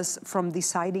stopping us from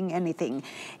deciding anything.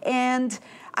 And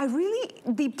I really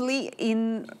deeply,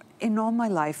 in all my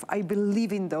life, I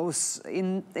believe in those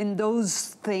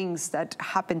things that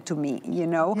happen to me, you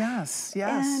know? Yes,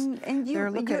 yes. And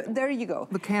there you go.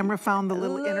 The camera found the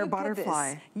little inner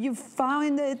butterfly. You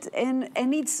found it, and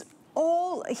it's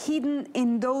all hidden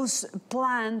in those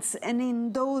plants and in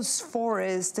those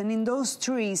forests and in those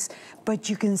trees, but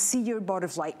you can see your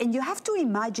butterfly. And you have to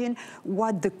imagine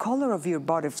what the color of your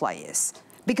butterfly is.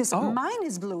 Because mine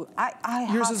is blue.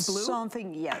 Yours have is blue?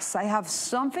 Something, yes, I have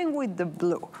something with the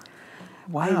blue.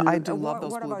 Wow, I do love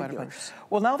those what blue about butterflies. yours?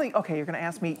 Well, now okay, you're gonna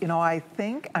ask me, you know, I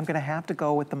think I'm gonna have to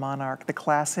go with the monarch, the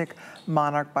classic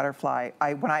monarch butterfly.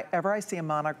 Whenever I see a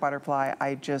monarch butterfly,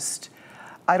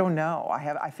 I don't know.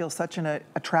 I feel such an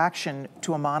attraction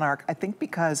to a monarch. I think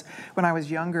because when I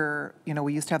was younger, you know,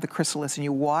 we used to have the chrysalis, and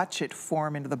you watch it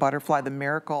form into the butterfly, the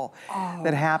miracle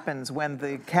that happens when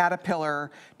the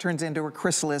caterpillar turns into a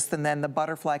chrysalis, and then the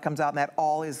butterfly comes out, and that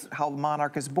all is how the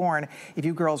monarch is born. If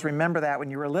you girls remember that when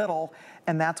you were little,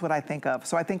 and that's what I think of.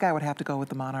 So I think I would have to go with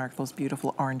the monarch, those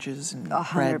beautiful oranges and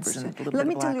reds and a little bit of black. Let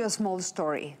me tell you a small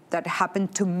story that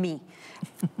happened to me.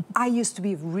 I used to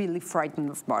be really frightened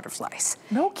of butterflies.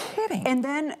 No kidding. And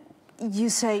then you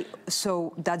say,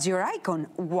 so that's your icon.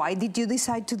 Why did you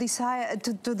decide to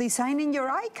design in your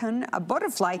icon a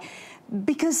butterfly?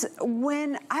 Because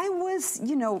when I was,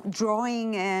 you know,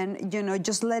 drawing and, you know,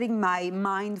 just letting my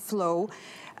mind flow,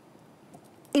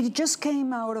 it just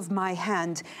came out of my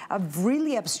hand, a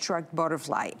really abstract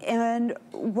butterfly. And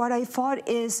what I thought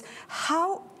is,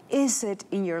 how is it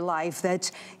in your life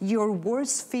that your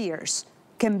worst fears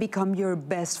can become your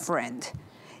best friend?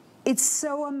 It's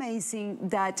so amazing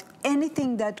that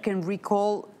anything that can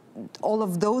recall all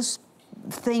of those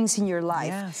things in your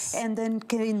life and then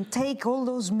can take all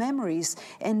those memories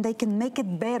and they can make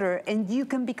it better, and you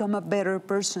can become a better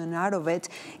person out of it.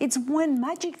 It's when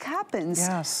magic happens.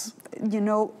 Yes. You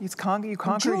know, you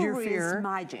conquered your fear, is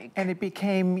magic. and it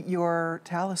became your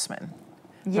talisman.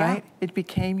 right? It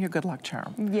became your good luck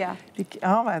charm. Yeah.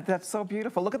 Oh, that's so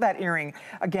beautiful. Look at that earring.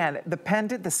 Again, the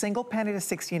pendant, the single pendant is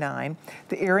 $69.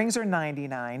 The earrings are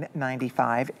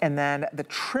 $99.95, and then the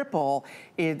triple,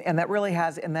 and that really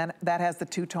has, and then that has the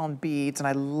two-tone beads, and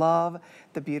I love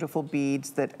the beautiful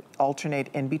beads that alternate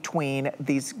in between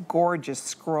these gorgeous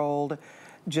scrolled,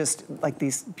 just like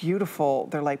these beautiful,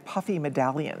 they're like puffy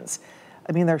medallions.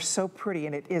 I mean, they're so pretty,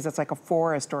 and it's like a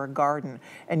forest or a garden,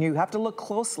 and you have to look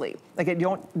closely. Like, you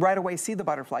don't right away see the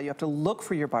butterfly. You have to look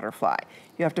for your butterfly.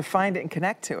 You have to find it and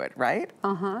connect to it, right?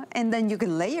 And then you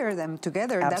can layer them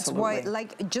together. Absolutely.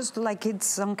 That's why, just like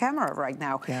it's on camera right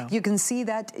now, Yeah. you can see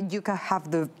that you can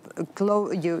have the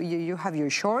you have your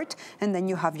short, and then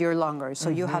you have your longer. So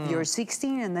you have your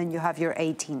 16, and then you have your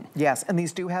 18. Yes, and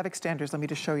these do have extenders. Let me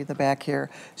just show you the back here.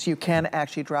 So you can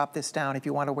actually drop this down if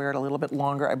you want to wear it a little bit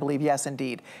longer. I believe, yes,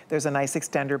 indeed. There's a nice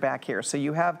extender back here. So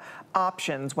you have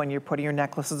options when you're putting your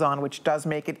necklaces on, which does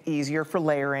make it easier for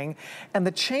layering. And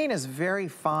the chain is very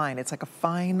fine. It's like a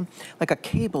fine, like a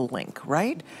cable link,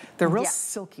 right? They're real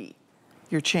silky,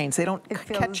 your chains. They don't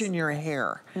catch in your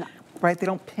hair. No. Right? They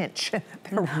don't pinch.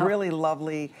 They're really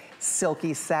lovely,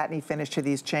 silky, satiny finish to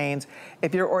these chains.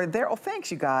 If you're, oh,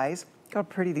 thanks, you guys. Look how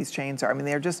pretty these chains are. I mean,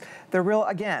 they're real,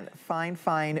 again,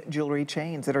 fine jewelry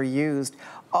chains that are used.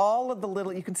 All of the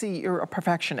little, you can see you're a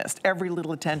perfectionist. Every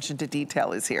little attention to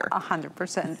detail is here.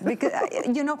 100%. Because,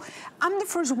 you know, I'm the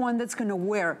first one that's going to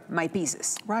wear my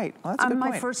pieces. Right. Well, that's a good I'm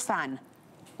my point. first fan.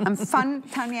 I'm fan,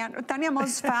 Tanya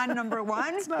Moss fan number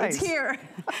 1. Nice. It's here.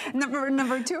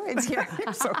 Number 2, it's here.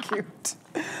 You're so cute.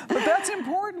 But that's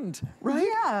important, right?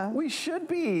 Yeah. We should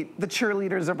be the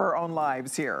cheerleaders of our own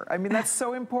lives here. I mean, that's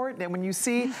so important. And when you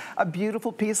see a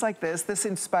beautiful piece like this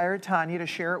inspired Tanya to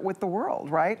share it with the world,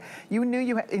 right? You knew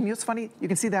you had, and it's funny, you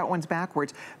can see that one's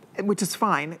backwards, which is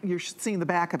fine. You're seeing the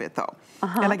back of it, though.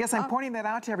 And I guess I'm pointing that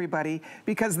out to everybody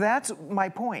because that's my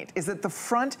point, is that the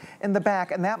front and the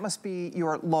back, and that must be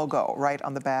your logo, right,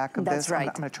 on the back of That's this. right.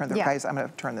 I'm going to turn the, guys, I'm going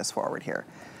to turn this forward here.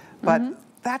 But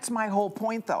that's my whole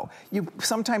point, though. You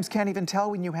sometimes can't even tell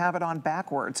when you have it on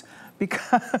backwards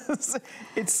because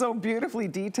it's so beautifully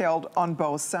detailed on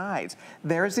both sides.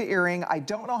 There's the earring. I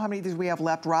don't know how many of these we have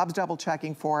left. Rob's double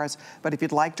checking for us, but if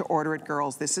you'd like to order it,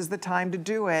 girls, this is the time to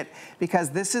do it because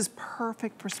this is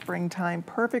perfect for springtime,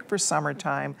 perfect for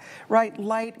summertime, right?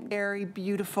 Light, airy,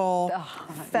 beautiful,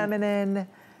 feminine,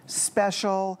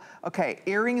 special. Okay,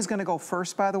 earring is gonna go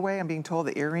first, by the way. I'm being told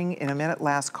the earring in a minute,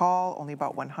 last call, only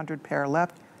about 100 pair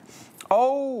left.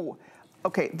 Oh,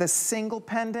 okay, the single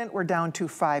pendant, we're down to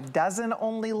 5 dozen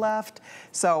only left.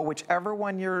 So whichever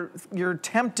one you're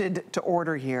tempted to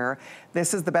order here,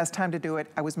 this is the best time to do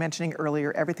it. I was mentioning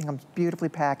earlier, everything comes beautifully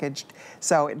packaged.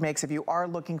 So it makes, if you are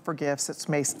looking for gifts, it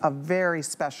makes a very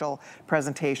special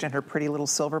presentation. Her pretty little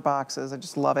silver boxes, I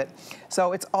just love it.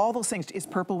 So it's all those things. Is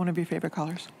purple one of your favorite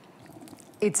colors?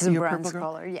 It's a bronze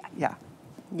color, Yeah.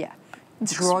 Yeah.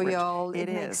 It's royal.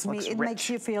 Rich. It makes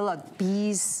you feel at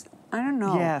peace. I don't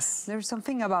know. Yes. There's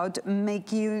something about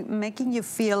making you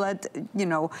feel it, you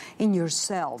know, in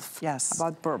yourself. Yes.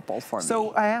 About purple for me.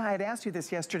 So I had asked you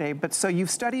this yesterday, but so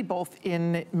you've studied both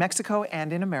in Mexico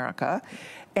and in America.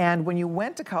 And when you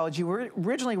went to college, you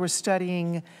originally were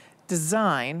studying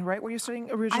design, right? Were you studying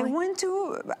originally?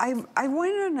 I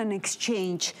went on an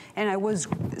exchange and I was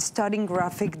studying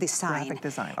graphic design. Graphic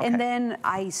design, okay. And then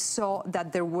I saw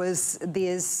that there was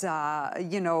this,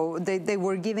 you know, they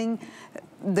were giving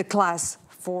the class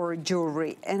for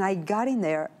jewelry, and I got in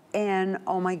there. And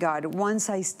oh my God, once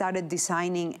I started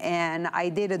designing and I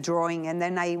did a drawing and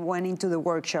then I went into the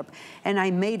workshop and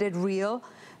I made it real,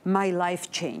 my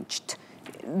life changed.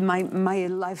 My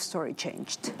life story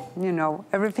changed. You know,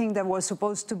 everything that was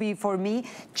supposed to be for me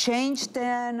changed,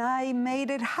 and I made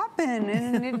it happen.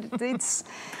 And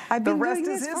I've been doing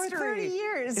this for 30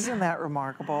 years. Isn't that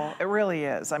remarkable? It really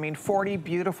is. I mean, 40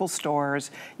 beautiful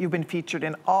stores. You've been featured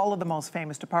in all of the most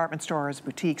famous department stores,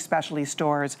 boutique, specialty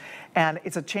stores, and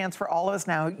it's a chance for all of us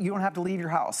now. You don't have to leave your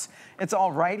house. It's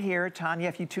all right here. Tanya,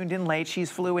 if you tuned in late, she's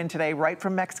flew in today right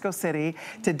from Mexico City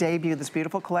to debut this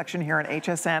beautiful collection here on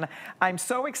HSN. I'm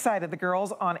so excited. The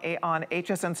girls on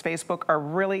HSN's Facebook are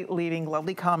really leaving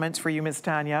lovely comments for you, Miss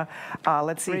Tanya.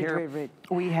 Let's see here.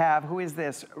 We have, who is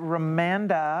this?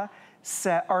 Fernanda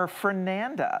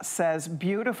says,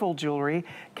 beautiful jewelry.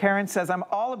 Karen says, I'm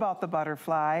all about the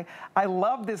butterfly. I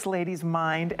love this lady's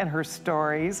mind and her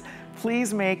stories.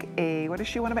 Please make a, what does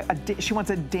she want to make? She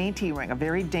wants a dainty ring, a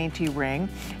very dainty ring,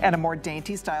 and a more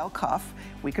dainty style cuff.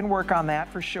 We can work on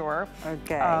that for sure.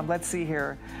 Okay. Let's see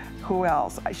here. Who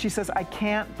else? She says, I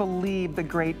can't believe the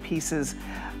great pieces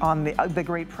on the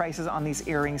great prices on these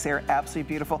earrings. They're absolutely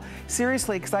beautiful.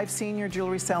 Seriously, because I've seen your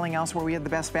jewelry selling elsewhere. We have the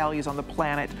best values on the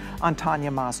planet on Tanya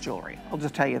Moss jewelry. I'll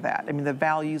just tell you that. I mean, the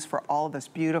values for all of this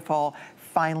beautiful,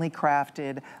 finely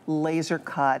crafted, laser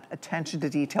cut, attention to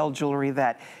detail jewelry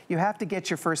that you have to get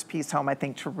your first piece home, I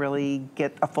think, to really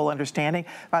get a full understanding.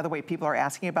 By the way, people are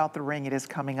asking about the ring. It is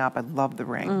coming up. I love the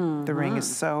ring. The ring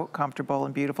is so comfortable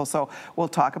and beautiful. So we'll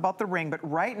talk about the ring, but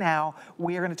right now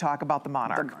we are going to talk about the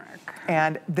Monarch.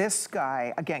 And this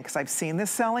guy, again, because I've seen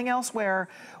this selling elsewhere,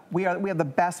 we have the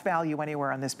best value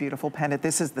anywhere on this beautiful pendant.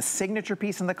 This is the signature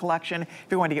piece in the collection. If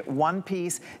you want to get one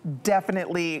piece,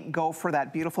 definitely go for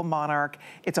that beautiful Monarch.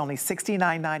 It's only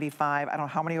 $69.95. I don't know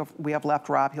how many we have left,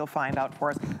 Rob. He'll find out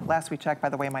for us. Last we checked, by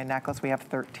the way, my necklace, we have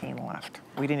 13 left.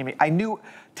 We didn't even, I knew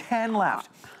 10 left.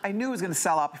 I knew it was going to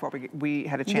sell out before we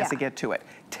had a chance to get to it.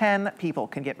 10 people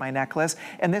can get my necklace,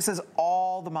 and this is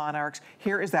all the Monarchs.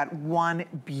 Here is that one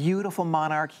beautiful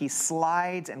Monarch. He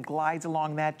slides and glides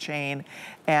along that chain,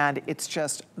 and it's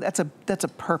just, that's a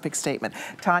perfect statement.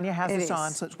 Tanya has this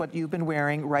on, so it's what you've been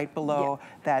wearing right below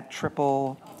that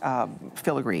triple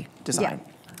filigree design.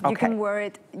 Yeah. You can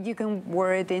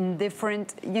wear it in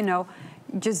different, you know,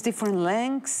 just different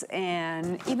lengths,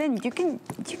 and even you can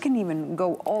even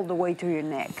go all the way to your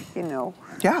neck, you know.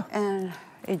 Yeah. And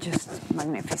it's just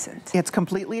magnificent. It's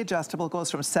completely adjustable. It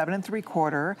goes from 7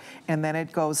 3/4, and then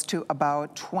it goes to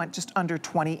about just under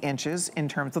 20 inches in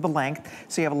terms of the length.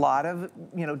 So you have a lot of,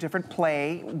 you know, different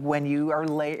play when you are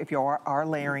if you are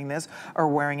layering this or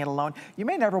wearing it alone. You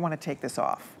may never want to take this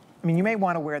off. I mean, you may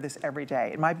want to wear this every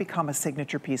day. It might become a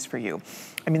signature piece for you.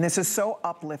 I mean, this is so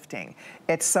uplifting.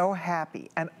 It's so happy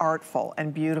and artful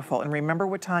and beautiful. And remember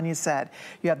what Tanya said.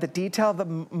 You have the detail of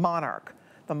the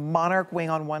Monarch wing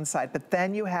on one side, but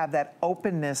then you have that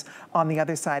openness on the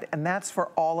other side, and that's for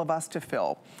all of us to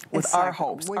fill with our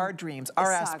hopes, our dreams,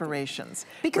 our aspirations.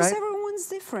 Because everyone's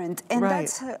different, and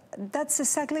that's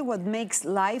exactly what makes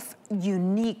life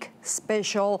unique,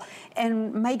 special,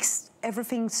 and makes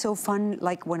everything so fun.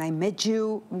 Like when I met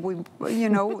you, you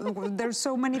know, there's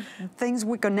so many things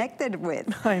we connected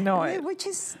with. I know it. Which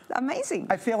is amazing.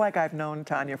 I feel like I've known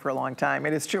Tanya for a long time.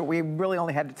 It is true. We really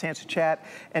only had a chance to chat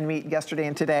and meet yesterday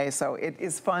and today, so it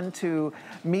is fun to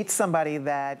meet somebody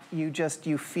that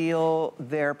you feel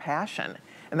their passion.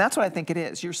 And that's what I think it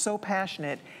is. You're so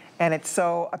passionate, and it's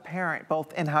so apparent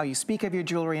both in how you speak of your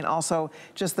jewelry and also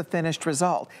just the finished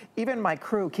result. Even my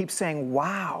crew keeps saying,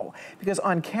 wow, because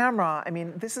on camera, I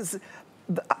mean, this is,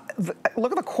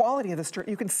 look at the quality of this.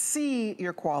 You can see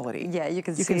your quality. Yeah, you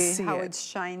can see how it's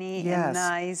shiny and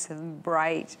nice and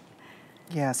bright.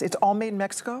 Yes, it's all made in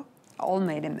Mexico? All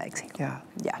made in Mexico. Yeah.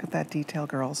 Yeah. Look at that detail,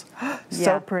 girls.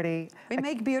 So pretty. We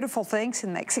make beautiful things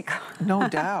in Mexico. No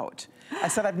doubt. I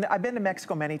said I've been to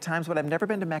Mexico many times, but I've never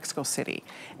been to Mexico City,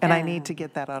 and I need to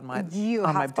get that on my bucket list. You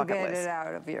have to get it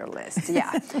out of your list,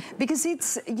 yeah, because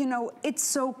it's, you know, it's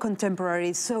so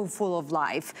contemporary, so full of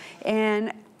life,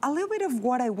 and a little bit of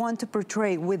what I want to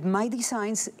portray with my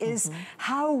designs is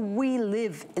how we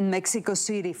live in Mexico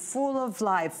City, full of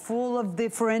life, full of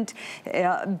different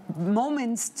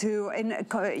moments and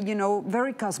you know,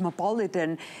 very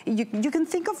cosmopolitan. You can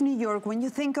think of New York. When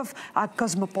you think of a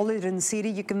cosmopolitan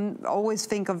city, you can always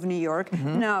think of New York.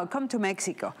 No, come to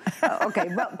Mexico.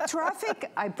 Okay, well, traffic,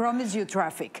 I promise you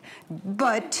traffic.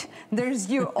 But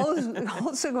you're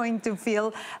also going to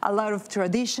feel a lot of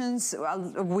traditions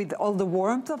with all the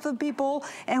warmth of the people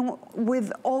and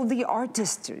with all the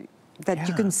artistry that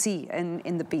you can see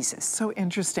in the pieces. So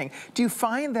interesting. Do you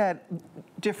find that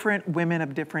different women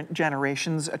of different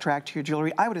generations attract to your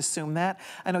jewelry? I would assume that.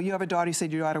 I know you have a daughter. You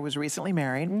said your daughter was recently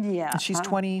married. Yeah. And she's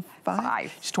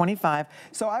 25? She's 25.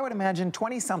 So I would imagine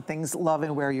 20-somethings love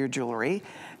and wear your jewelry.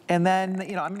 And then,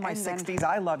 you know, I'm in my 60s.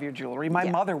 I love your jewelry. My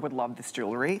mother would love this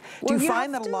jewelry. Well, do you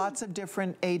find that lots of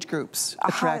different age groups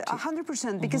attract you?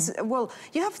 100%. Because, well,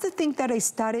 you have to think that I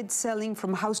started selling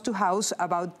from house to house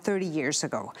about 30 years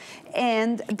ago.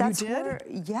 And that's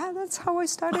that's how I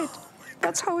started.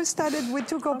 That's how it started. We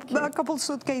took a couple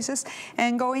suitcases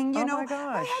and going, you know,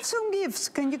 I have some gifts.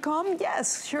 Can you come?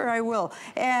 Yes, sure, I will.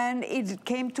 And it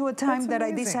came to a time that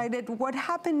I decided what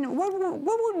happened, what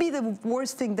would be the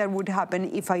worst thing that would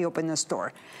happen if I opened a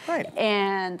store? Right.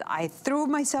 And I threw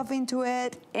myself into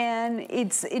it, and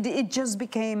it just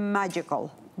became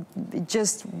magical. It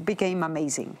just became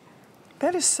amazing.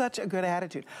 That is such a good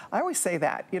attitude. I always say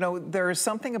that. You know, there is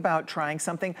something about trying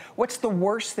something. What's the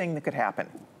worst thing that could happen?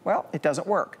 Well, it doesn't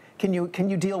work. Can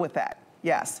you deal with that?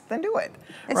 Yes, then do it.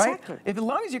 Exactly. Right? As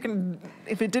long as you can,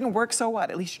 if it didn't work, so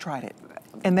what? At least you tried it.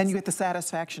 And then you get the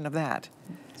satisfaction of that.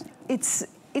 It's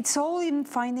it's all in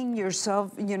finding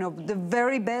yourself, you know, the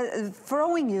very best,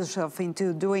 throwing yourself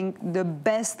into doing the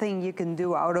best thing you can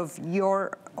do out of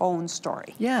your own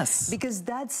story. Yes. Because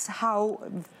that's how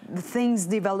things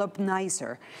develop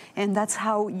nicer, and that's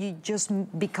how you just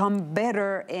become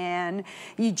better, and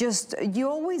you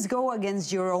always go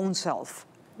against your own self,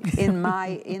 in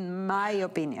my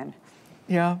opinion.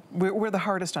 Yeah, we're the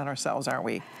hardest on ourselves, aren't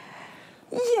we?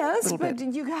 Yes, but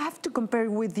you have to compare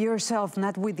with yourself,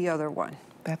 not with the other one.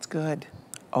 That's good.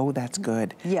 Oh, that's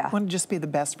good. Yeah. You want to just be the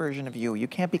best version of you. You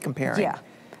can't be comparing. Yeah.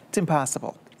 It's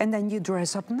impossible. And then you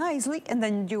dress up nicely, and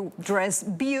then you dress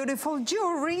beautiful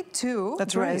jewelry to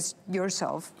dress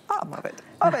yourself up. Love it.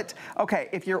 Love it. Okay,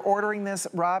 if you're ordering this,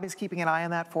 Rob is keeping an eye on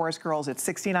that for us, girls. It's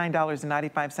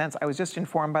 $69.95. I was just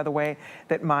informed, by the way,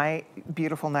 that my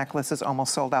beautiful necklace is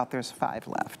almost sold out. There's 5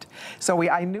 left. So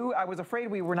I was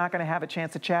afraid we were not going to have a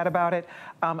chance to chat about it.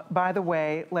 By the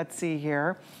way, let's see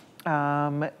here.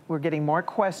 We're getting more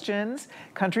questions.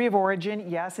 Country of origin,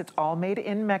 yes, it's all made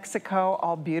in Mexico,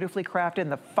 all beautifully crafted in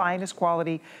the finest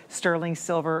quality sterling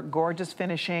silver, gorgeous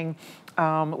finishing.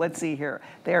 Let's see here.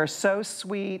 They are so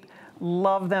sweet.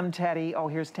 Love them, Teddy. Oh,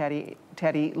 here's Teddy.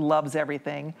 Teddy loves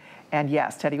everything. And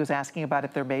yes, Teddy was asking about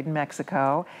if they're made in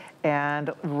Mexico. And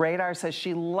Radar says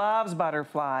she loves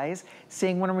butterflies.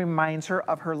 Seeing one reminds her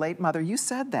of her late mother. You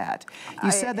said that. You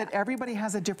said that everybody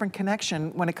has a different connection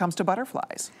when it comes to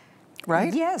butterflies.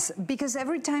 Right? Yes, because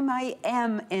every time I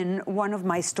am in one of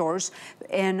my stores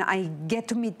and I get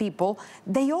to meet people,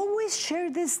 they always share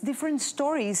these different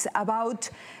stories about,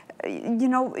 you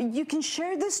know, you can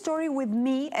share this story with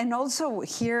me, and also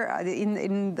here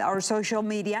in our social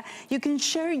media, you can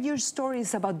share your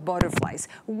stories about butterflies.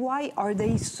 Why are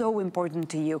they so important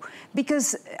to you?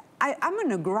 Because I'm going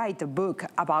to write a book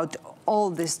about all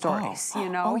these stories, you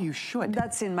know? Oh, you should.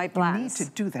 That's in my plans. You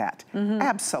need to do that.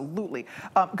 Absolutely.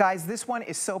 Guys, this one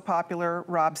is so popular.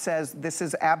 Rob says this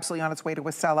is absolutely on its way to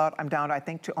a sellout. I'm down, I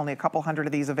think, to only a couple hundred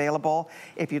of these available.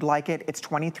 If you'd like it, it's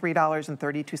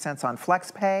 $23.32 on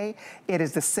FlexPay. It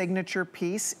is the signature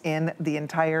piece in the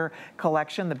entire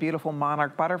collection, the beautiful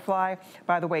monarch butterfly.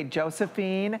 By the way,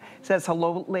 Josephine says,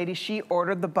 hello, lady. She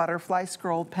ordered the butterfly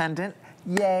scroll pendant.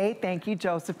 Yay, thank you,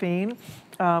 Josephine.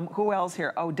 Who else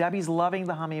here? Oh, Debbie's loving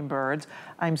the hummingbirds.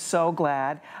 I'm so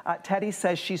glad. Teddy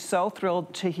says she's so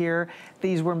thrilled to hear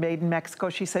these were made in Mexico.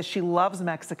 She says she loves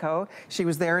Mexico. She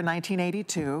was there in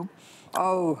 1982.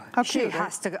 Oh, how she cute,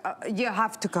 has to. You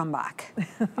have to come back,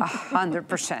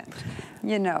 100%.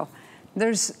 You know,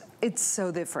 it's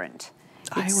so different.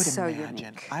 It's so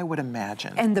unique. I would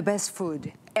imagine. And the best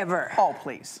food ever. Oh,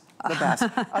 please. The best.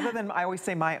 Other than, I always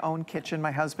say, my own kitchen.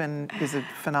 My husband is a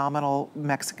phenomenal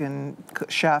Mexican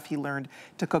chef. He learned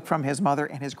to cook from his mother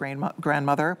and his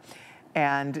grandmother.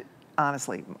 And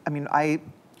honestly, I mean,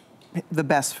 the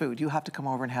best food. You have to come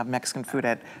over and have Mexican food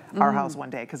at our house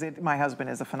one day, because my husband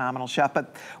is a phenomenal chef.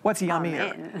 But what's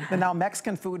yummier than now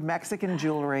Mexican food, Mexican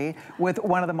jewelry, with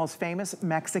one of the most famous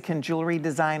Mexican jewelry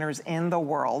designers in the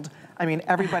world. I mean,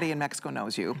 everybody in Mexico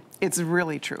knows you. It's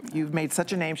really true. You've made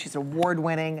such a name. She's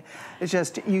award-winning. It's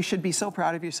just, you should be so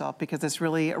proud of yourself, because it's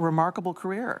really a remarkable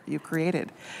career you've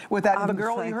created. With that, the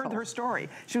girl, you heard her story.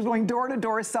 She was going door to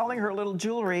door selling her little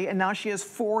jewelry, and now she has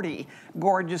 40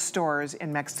 gorgeous stores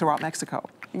in throughout Mexico.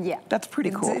 Yeah. That's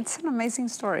pretty cool. It's an amazing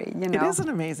story, you know. It is an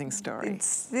amazing story.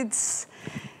 It's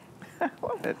I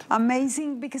love it.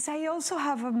 Amazing, because I also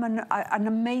have an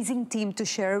amazing team to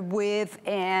share with,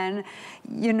 and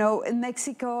you know, in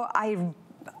Mexico,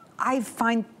 I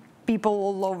find people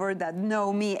all over that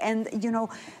know me, and you know,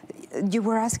 you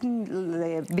were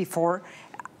asking before.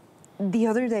 The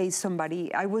other day,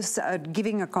 I was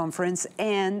giving a conference,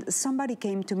 and somebody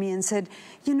came to me and said,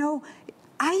 you know,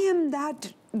 I am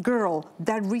that girl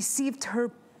that received her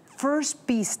first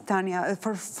piece,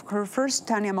 her first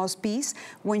Tanya Moss piece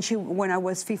when I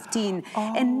was 15,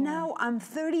 and now I'm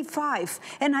 35,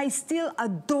 and I still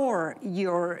adore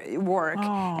your work,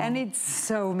 and it's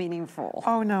so meaningful.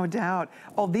 Oh, no doubt.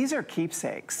 Oh, these are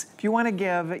keepsakes. If you want to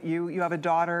give, you have a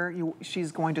daughter,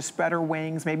 she's going to spread her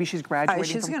wings. Maybe she's graduating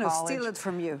from college. She's going to steal it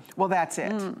from you. Well, that's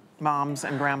it. Moms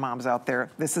and grandmoms out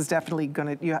there, this is definitely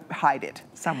going to, you hide it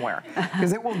somewhere,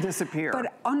 because it will disappear.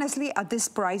 But honestly, at these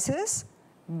prices,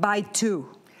 buy 2.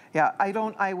 Yeah,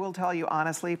 I will tell you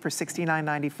honestly, for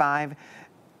 $69.95,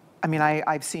 I mean,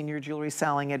 I've seen your jewelry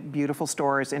selling at beautiful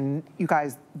stores, and you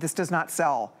guys, this does not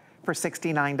sell for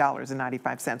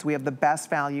 $69.95. We have the best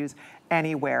values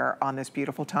anywhere on this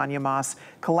beautiful Tanya Moss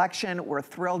collection. We're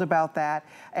thrilled about that.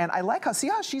 And I like see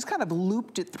how she's kind of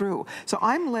looped it through. So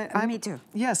me too.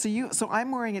 Yeah, so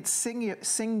I'm wearing it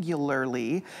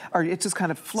singularly, or it's just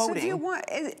kind of floating. So if you want,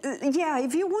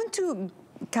 if you want to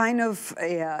kind of,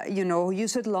 you know,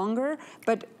 use it longer,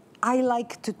 but I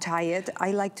like to tie it.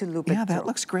 I like to loop it. Yeah, that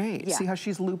looks great. Yeah. See how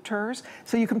she's looped hers?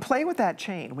 So you can play with that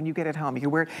chain when you get it home. You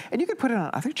can wear it, and you can put it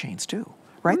on other chains too,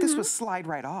 right? This will slide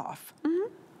right off.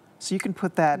 So you can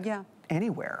put that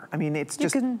anywhere. I mean, it's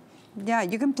just...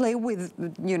 You can play with,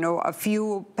 you know, a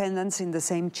few pendants in the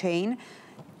same chain.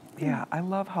 Yeah, I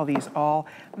love how these all,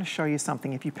 I'm gonna show you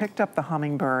something. If you picked up the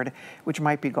hummingbird, which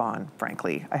might be gone,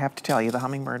 frankly, I have to tell you, the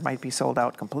hummingbird might be sold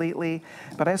out completely,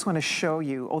 but I just wanna show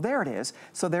you, oh, there it is.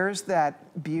 So there's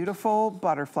that beautiful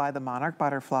butterfly, the monarch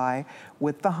butterfly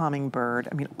with the hummingbird.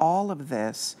 I mean, all of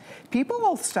this, people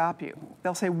will stop you.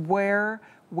 They'll say, where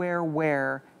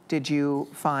did you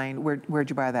find, where'd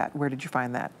you buy that? Where did you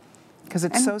find that? Because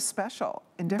it's so special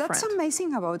and different. That's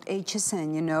amazing about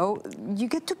HSN, you know. You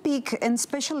get to pick, and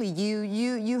especially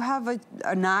you have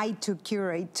an eye to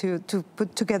curate, to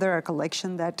put together a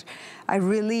collection that I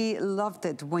really loved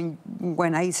it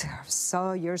when I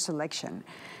saw your selection.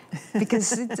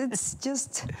 Because it's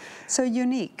just so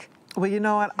unique. Well, you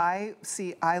know what? I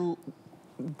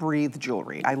breathe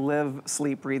jewelry. I live,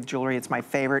 sleep, breathe jewelry. It's my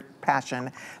favorite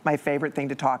passion, my favorite thing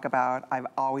to talk about. I've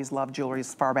always loved jewelry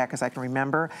as far back as I can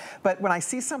remember. But when I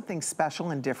see something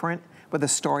special and different with a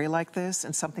story like this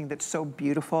and something that's so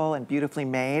beautiful and beautifully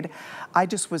made, I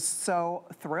just was so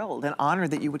thrilled and honored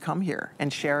that you would come here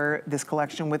and share this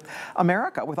collection with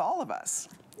America, with all of us.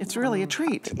 It's really a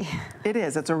treat. It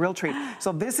is, it's a real treat.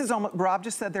 So this is almost, Rob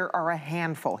just said there are a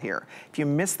handful here. If you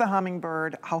missed the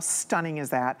hummingbird, how stunning is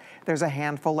that? There's a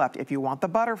handful left. If you want the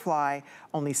butterfly,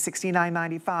 only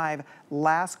 $69.95.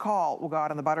 Last call will go out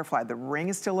on the butterfly. The ring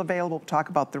is still available. We'll talk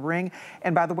about the ring.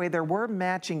 And by the way, there were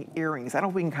matching earrings. I don't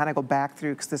know if we can kind of go back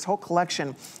through because this whole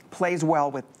collection plays well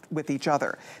with each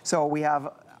other. So we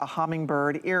have a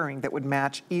hummingbird earring that would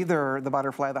match either the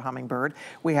butterfly or the hummingbird.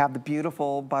 We have the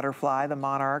beautiful butterfly, the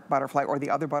monarch butterfly, or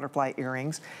the other butterfly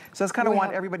earrings. So I just kind of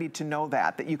want everybody to know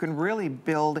that you can really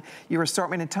build your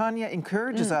assortment. And Tanya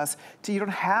encourages us to, you don't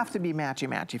have to be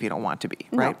matchy-matchy if you don't want to be,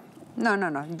 right?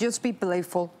 No. Just be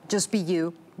playful. Just be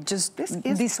you. Just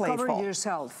discover playful.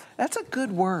 Yourself. That's a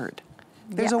good word.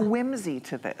 There's a whimsy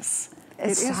to this. It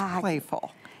is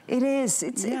playful. It is.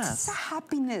 It's a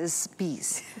happiness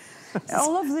piece.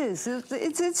 All of this,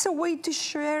 it's a way to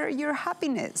share your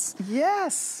happiness.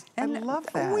 Yes, and I love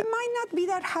that. We might not be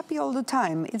that happy all the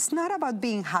time. It's not about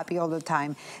being happy all the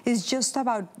time. It's just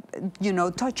about, you know,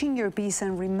 touching your piece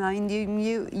and reminding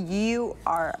you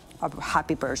are a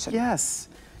happy person. Yes.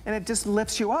 And it just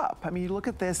lifts you up. I mean, you look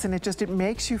at this and it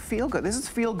makes you feel good. This is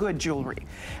feel-good jewelry.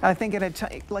 And I think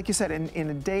like you said,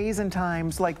 in days and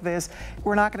times like this,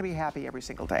 we're not gonna be happy every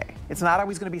single day. It's not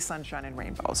always gonna be sunshine and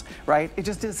rainbows, right? It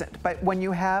just isn't. But when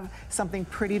you have something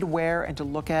pretty to wear and to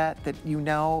look at that you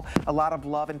know a lot of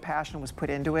love and passion was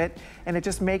put into it, and it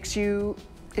just makes you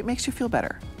feel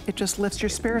better. It just lifts your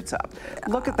spirits up.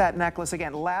 Look at that necklace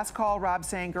again. Last call, Rob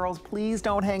saying, girls, please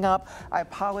don't hang up. I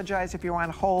apologize if you're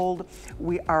on hold.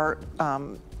 Our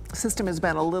system has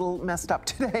been a little messed up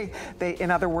today. In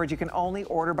other words, you can only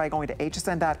order by going to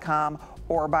hsn.com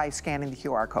or by scanning the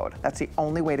QR code. That's the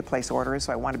only way to place orders,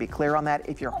 so I want to be clear on that.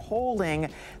 If you're holding,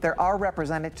 there are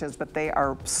representatives, but they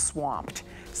are swamped.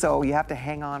 So you have to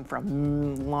hang on for a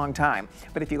long time.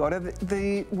 But if you go to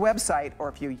the website or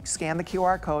if you scan the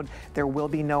QR code, there will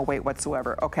be no wait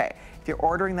whatsoever. Okay, if you're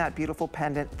ordering that beautiful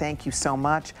pendant, thank you so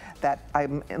much.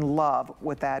 I'm in love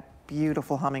with that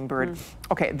beautiful hummingbird.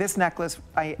 Okay, this necklace,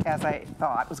 as I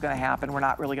thought was gonna happen, we're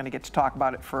not really gonna get to talk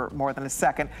about it for more than a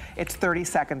second. It's 30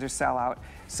 seconds or sell out.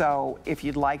 So if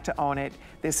you'd like to own it,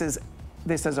 this is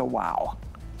a wow.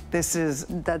 That's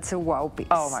a wow piece.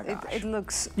 Oh my gosh. It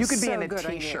looks You could be so in a good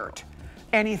t-shirt,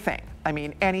 anything. I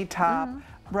mean, any top,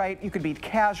 right? You could be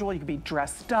casual, you could be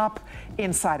dressed up,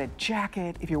 inside a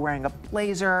jacket, if you're wearing a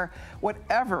blazer,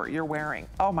 whatever you're wearing.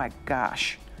 Oh my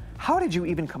gosh. How did you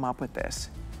even come up with this?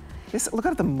 Look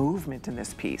at the movement in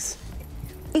this piece.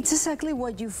 It's exactly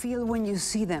what you feel when you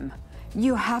see them.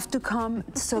 You have to come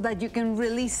so that you can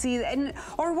really see it.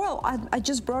 I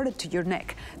just brought it to your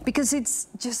neck because it's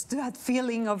just that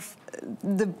feeling of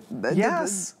the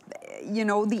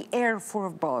air for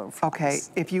butterflies. Okay,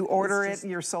 if you order it,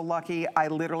 you're so lucky. I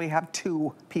literally have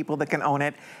 2 people that can own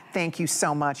it. Thank you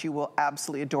so much. You will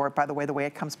absolutely adore it. By the way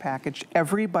it comes packaged,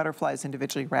 every butterfly is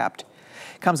individually wrapped.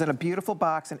 Comes in a beautiful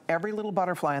box, and every little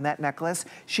butterfly on that necklace,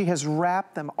 she has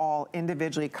wrapped them all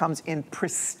individually. It comes in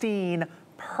pristine,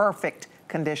 perfect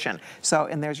condition. So,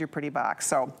 and there's your pretty box.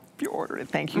 So if you ordered it,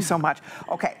 thank you so much.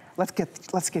 Okay, let's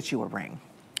get you a ring.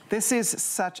 This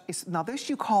is now this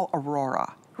you call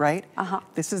Aurora, right?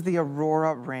 This is the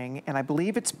Aurora ring, and I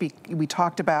believe we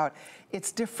talked about,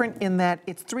 it's different in that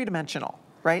it's 3-dimensional.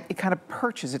 right? It kind of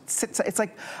perches, it sits, it's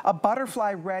like a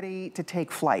butterfly ready to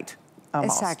take flight,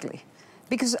 almost. Exactly.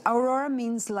 Because aurora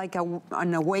means like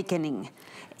an awakening.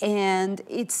 And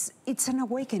it's an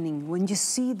awakening when you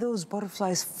see those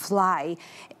butterflies fly.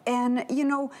 And, you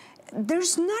know,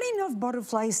 there's not enough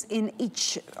butterflies in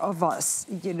each of us,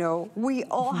 you know. We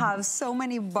all have so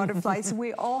many butterflies.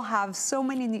 We all have so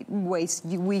many ways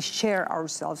we share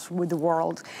ourselves with the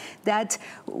world that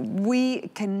we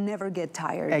can never get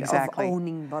tired of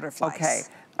owning butterflies. Okay,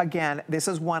 again, this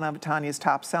is one of Tanya's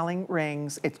top-selling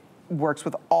rings. It works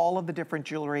with all of the different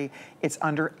jewelry. It's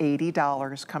under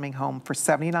 $80 coming home for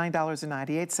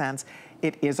 $79.98.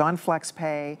 It is on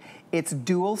FlexPay. It's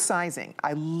dual sizing.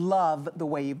 I love the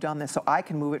way you've done this, so I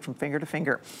can move it from finger to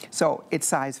finger. So it's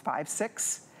size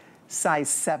 5'6", size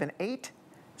 7'8",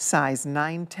 size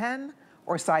 9'10",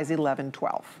 or size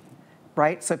 11'12".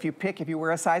 Right? So if you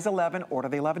wear a size 11, order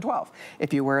the 11'12".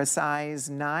 If you wear a size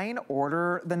 9,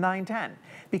 order the 9'10",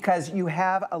 because you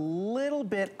have a little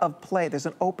bit of play. There's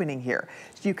an opening here.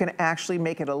 So you can actually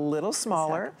make it a little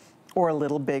smaller or a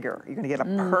little bigger. You're gonna get a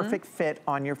perfect fit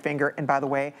on your finger. And by the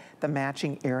way, the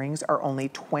matching earrings are only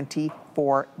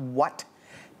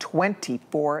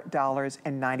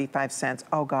 $24.95.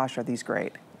 Oh gosh, are these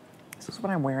great. Is this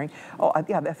what I'm wearing? Oh,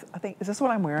 yeah, I think, is this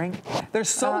what I'm wearing? They're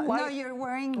so light. No, you're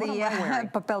wearing the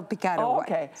papel picado. Oh,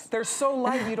 okay. They're so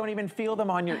light you don't even feel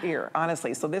them on your ear,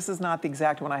 honestly. So this is not the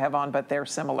exact one I have on, but they're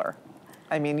similar.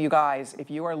 I mean, you guys, if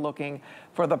you are looking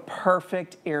for the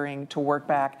perfect earring to work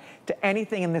back to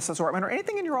anything in this assortment or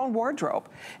anything in your own wardrobe,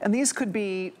 and these could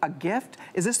be a gift.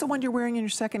 Is this the one you're wearing in your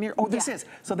second ear? Oh, this is.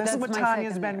 So this is what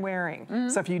Tanya's been wearing.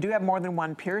 So if you do have more than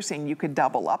one piercing, you could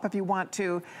double up if you want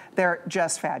to. They're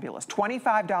just fabulous.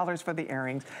 $25 for the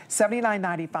earrings,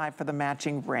 $79.95 for the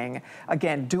matching ring.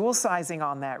 Again, dual sizing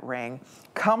on that ring.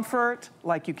 Comfort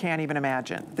like you can't even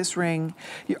imagine. This ring,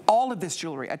 all of this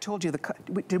jewelry. I told you,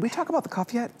 did we talk about the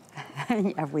cuff yet?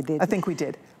 Yeah, we did. I think we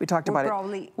did. We talked about it.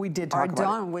 We did talk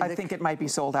about it. I think it might be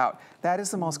sold out. That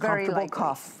is the most comfortable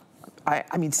cuff.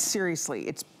 I mean, seriously,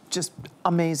 it's just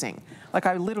amazing. Like,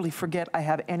 I literally forget I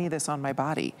have any of this on my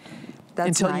body.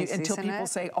 That's until people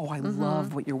say, oh, I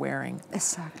love what you're wearing.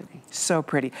 Exactly. So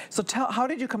pretty. So how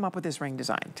did you come up with this ring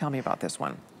design? Tell me about this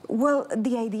one. Well,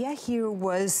 the idea here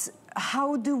was,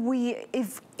 how do we,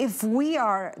 if we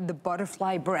are the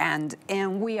butterfly brand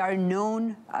and we are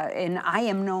known, and I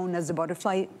am known as the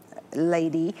butterfly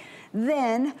lady,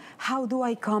 then how do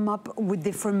I come up with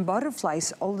different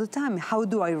butterflies all the time? How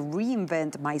do I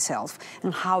reinvent myself?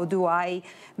 And how do I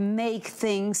make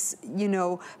things, you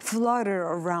know, flutter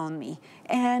around me?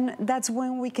 And that's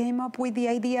when we came up with the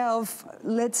idea of,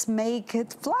 let's make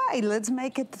it fly, let's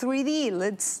make it 3D,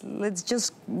 let's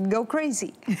just go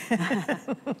crazy.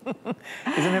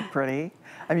 Isn't it pretty?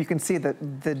 I mean, you can see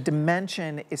that the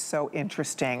dimension is so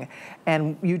interesting,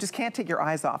 and you just can't take your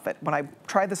eyes off it. When I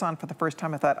tried this on for the first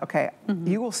time, I thought, okay,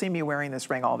 you will see me wearing this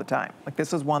ring all the time. Like,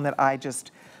 this is one that I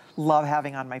just love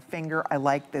having on my finger. I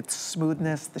like the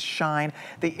smoothness, the shine.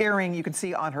 The earring, you can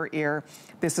see on her ear,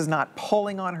 this is not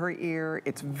pulling on her ear.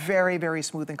 It's very, very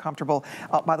smooth and comfortable.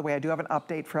 By the way, I do have an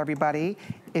update for everybody.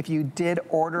 If you did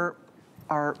order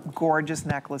our gorgeous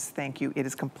necklace, thank you. It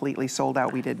is completely sold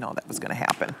out. We did know that was going to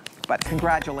happen, but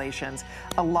congratulations.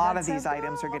 A lot of these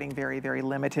items are getting very, very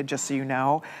limited, just so you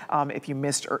know. If you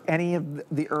missed any of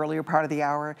the earlier part of the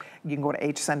hour, you can go to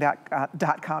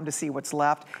hsn.com to see what's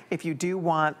left. If you do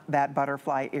want that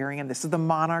butterfly earring, and this is the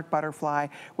monarch butterfly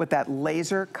with that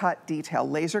laser cut detail.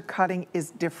 Laser cutting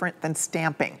is different than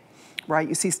stamping. Right?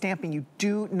 You see stamping, you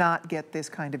do not get this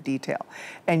kind of detail.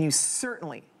 And you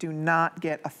certainly do not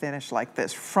get a finish like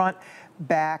this. Front,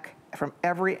 back, from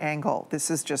every angle. This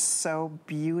is just so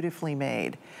beautifully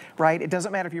made, right? It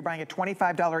doesn't matter if you're buying a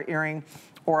 $25 earring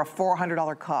or a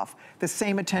 $400 cuff. The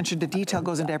same attention to detail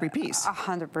goes into every piece.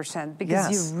 100%, because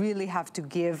you really have to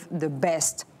give the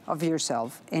best of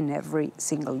yourself in every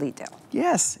single detail.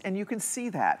 Yes, and you can see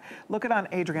that. Look at on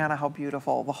Adriana how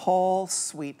beautiful the whole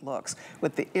suite looks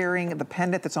with the earring, the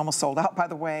pendant that's almost sold out, by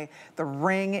the way. The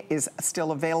ring is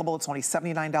still available. It's only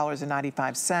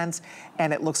 $79.95,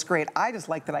 and it looks great. I just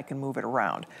like that I can move it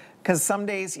around, because some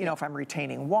days, you know, if I'm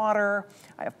retaining water,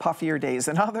 I have puffier days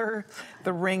than other,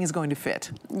 the ring is going to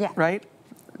fit. Yeah. Right?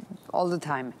 All the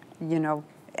time, you know,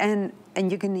 and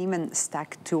you can even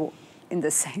stack two in the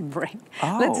same ring.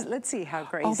 Oh. Let's see how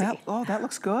crazy. That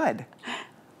looks good.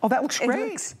 Oh, that looks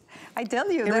great. I tell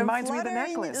you, it reminds me of the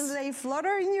necklace. They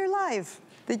flutter in your life.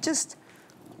 They just.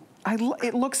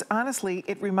 It looks, honestly,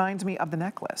 it reminds me of the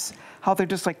necklace. How they're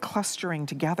just like clustering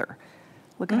together.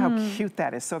 Look at how cute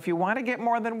that is. So if you want to get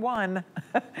more than one,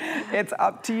 it's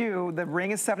up to you. The ring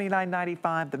is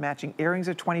 $79.95. The matching earrings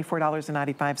are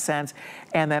 $24.95.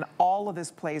 And then all of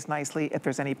this plays nicely. If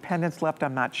there's any pendants left,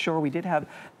 I'm not sure. We did have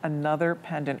another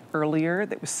pendant earlier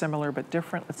that was similar but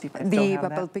different. Let's see if I still have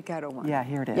papel that. picado one. Yeah,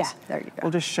 here it is. Yeah, there you go.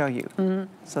 We'll just show you.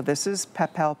 So this is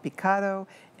papel picado,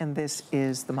 and this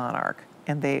is the monarch.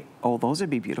 And those would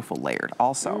be beautiful layered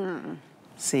also.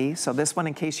 See, so this one,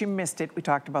 in case you missed it, we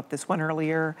talked about this one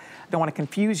earlier. Don't want to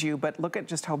confuse you, but look at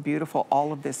just how beautiful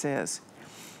all of this is.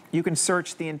 You can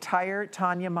search the entire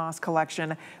Tanya Moss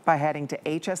collection by heading to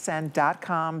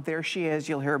hsn.com. There she is.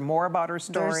 You'll hear more about her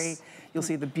story. You'll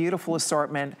see the beautiful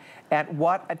assortment. And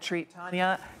what a treat,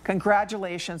 Tanya.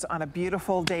 Congratulations on a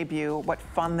beautiful debut. What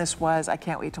fun this was. I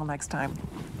can't wait till next time.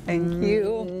 Thank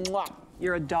you. Mwah.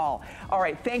 You're a doll. All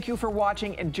right, thank you for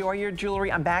watching. Enjoy your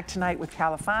jewelry. I'm back tonight with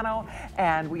Califano,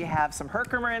 and we have some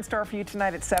Herkimer in store for you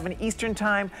tonight at 7 Eastern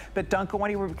time. But don't go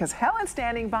anywhere because Helen's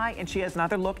standing by, and she has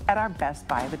another look at our best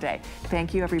buy of the day.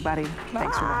 Thank you, everybody.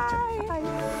 Thanks for watching.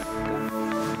 Bye.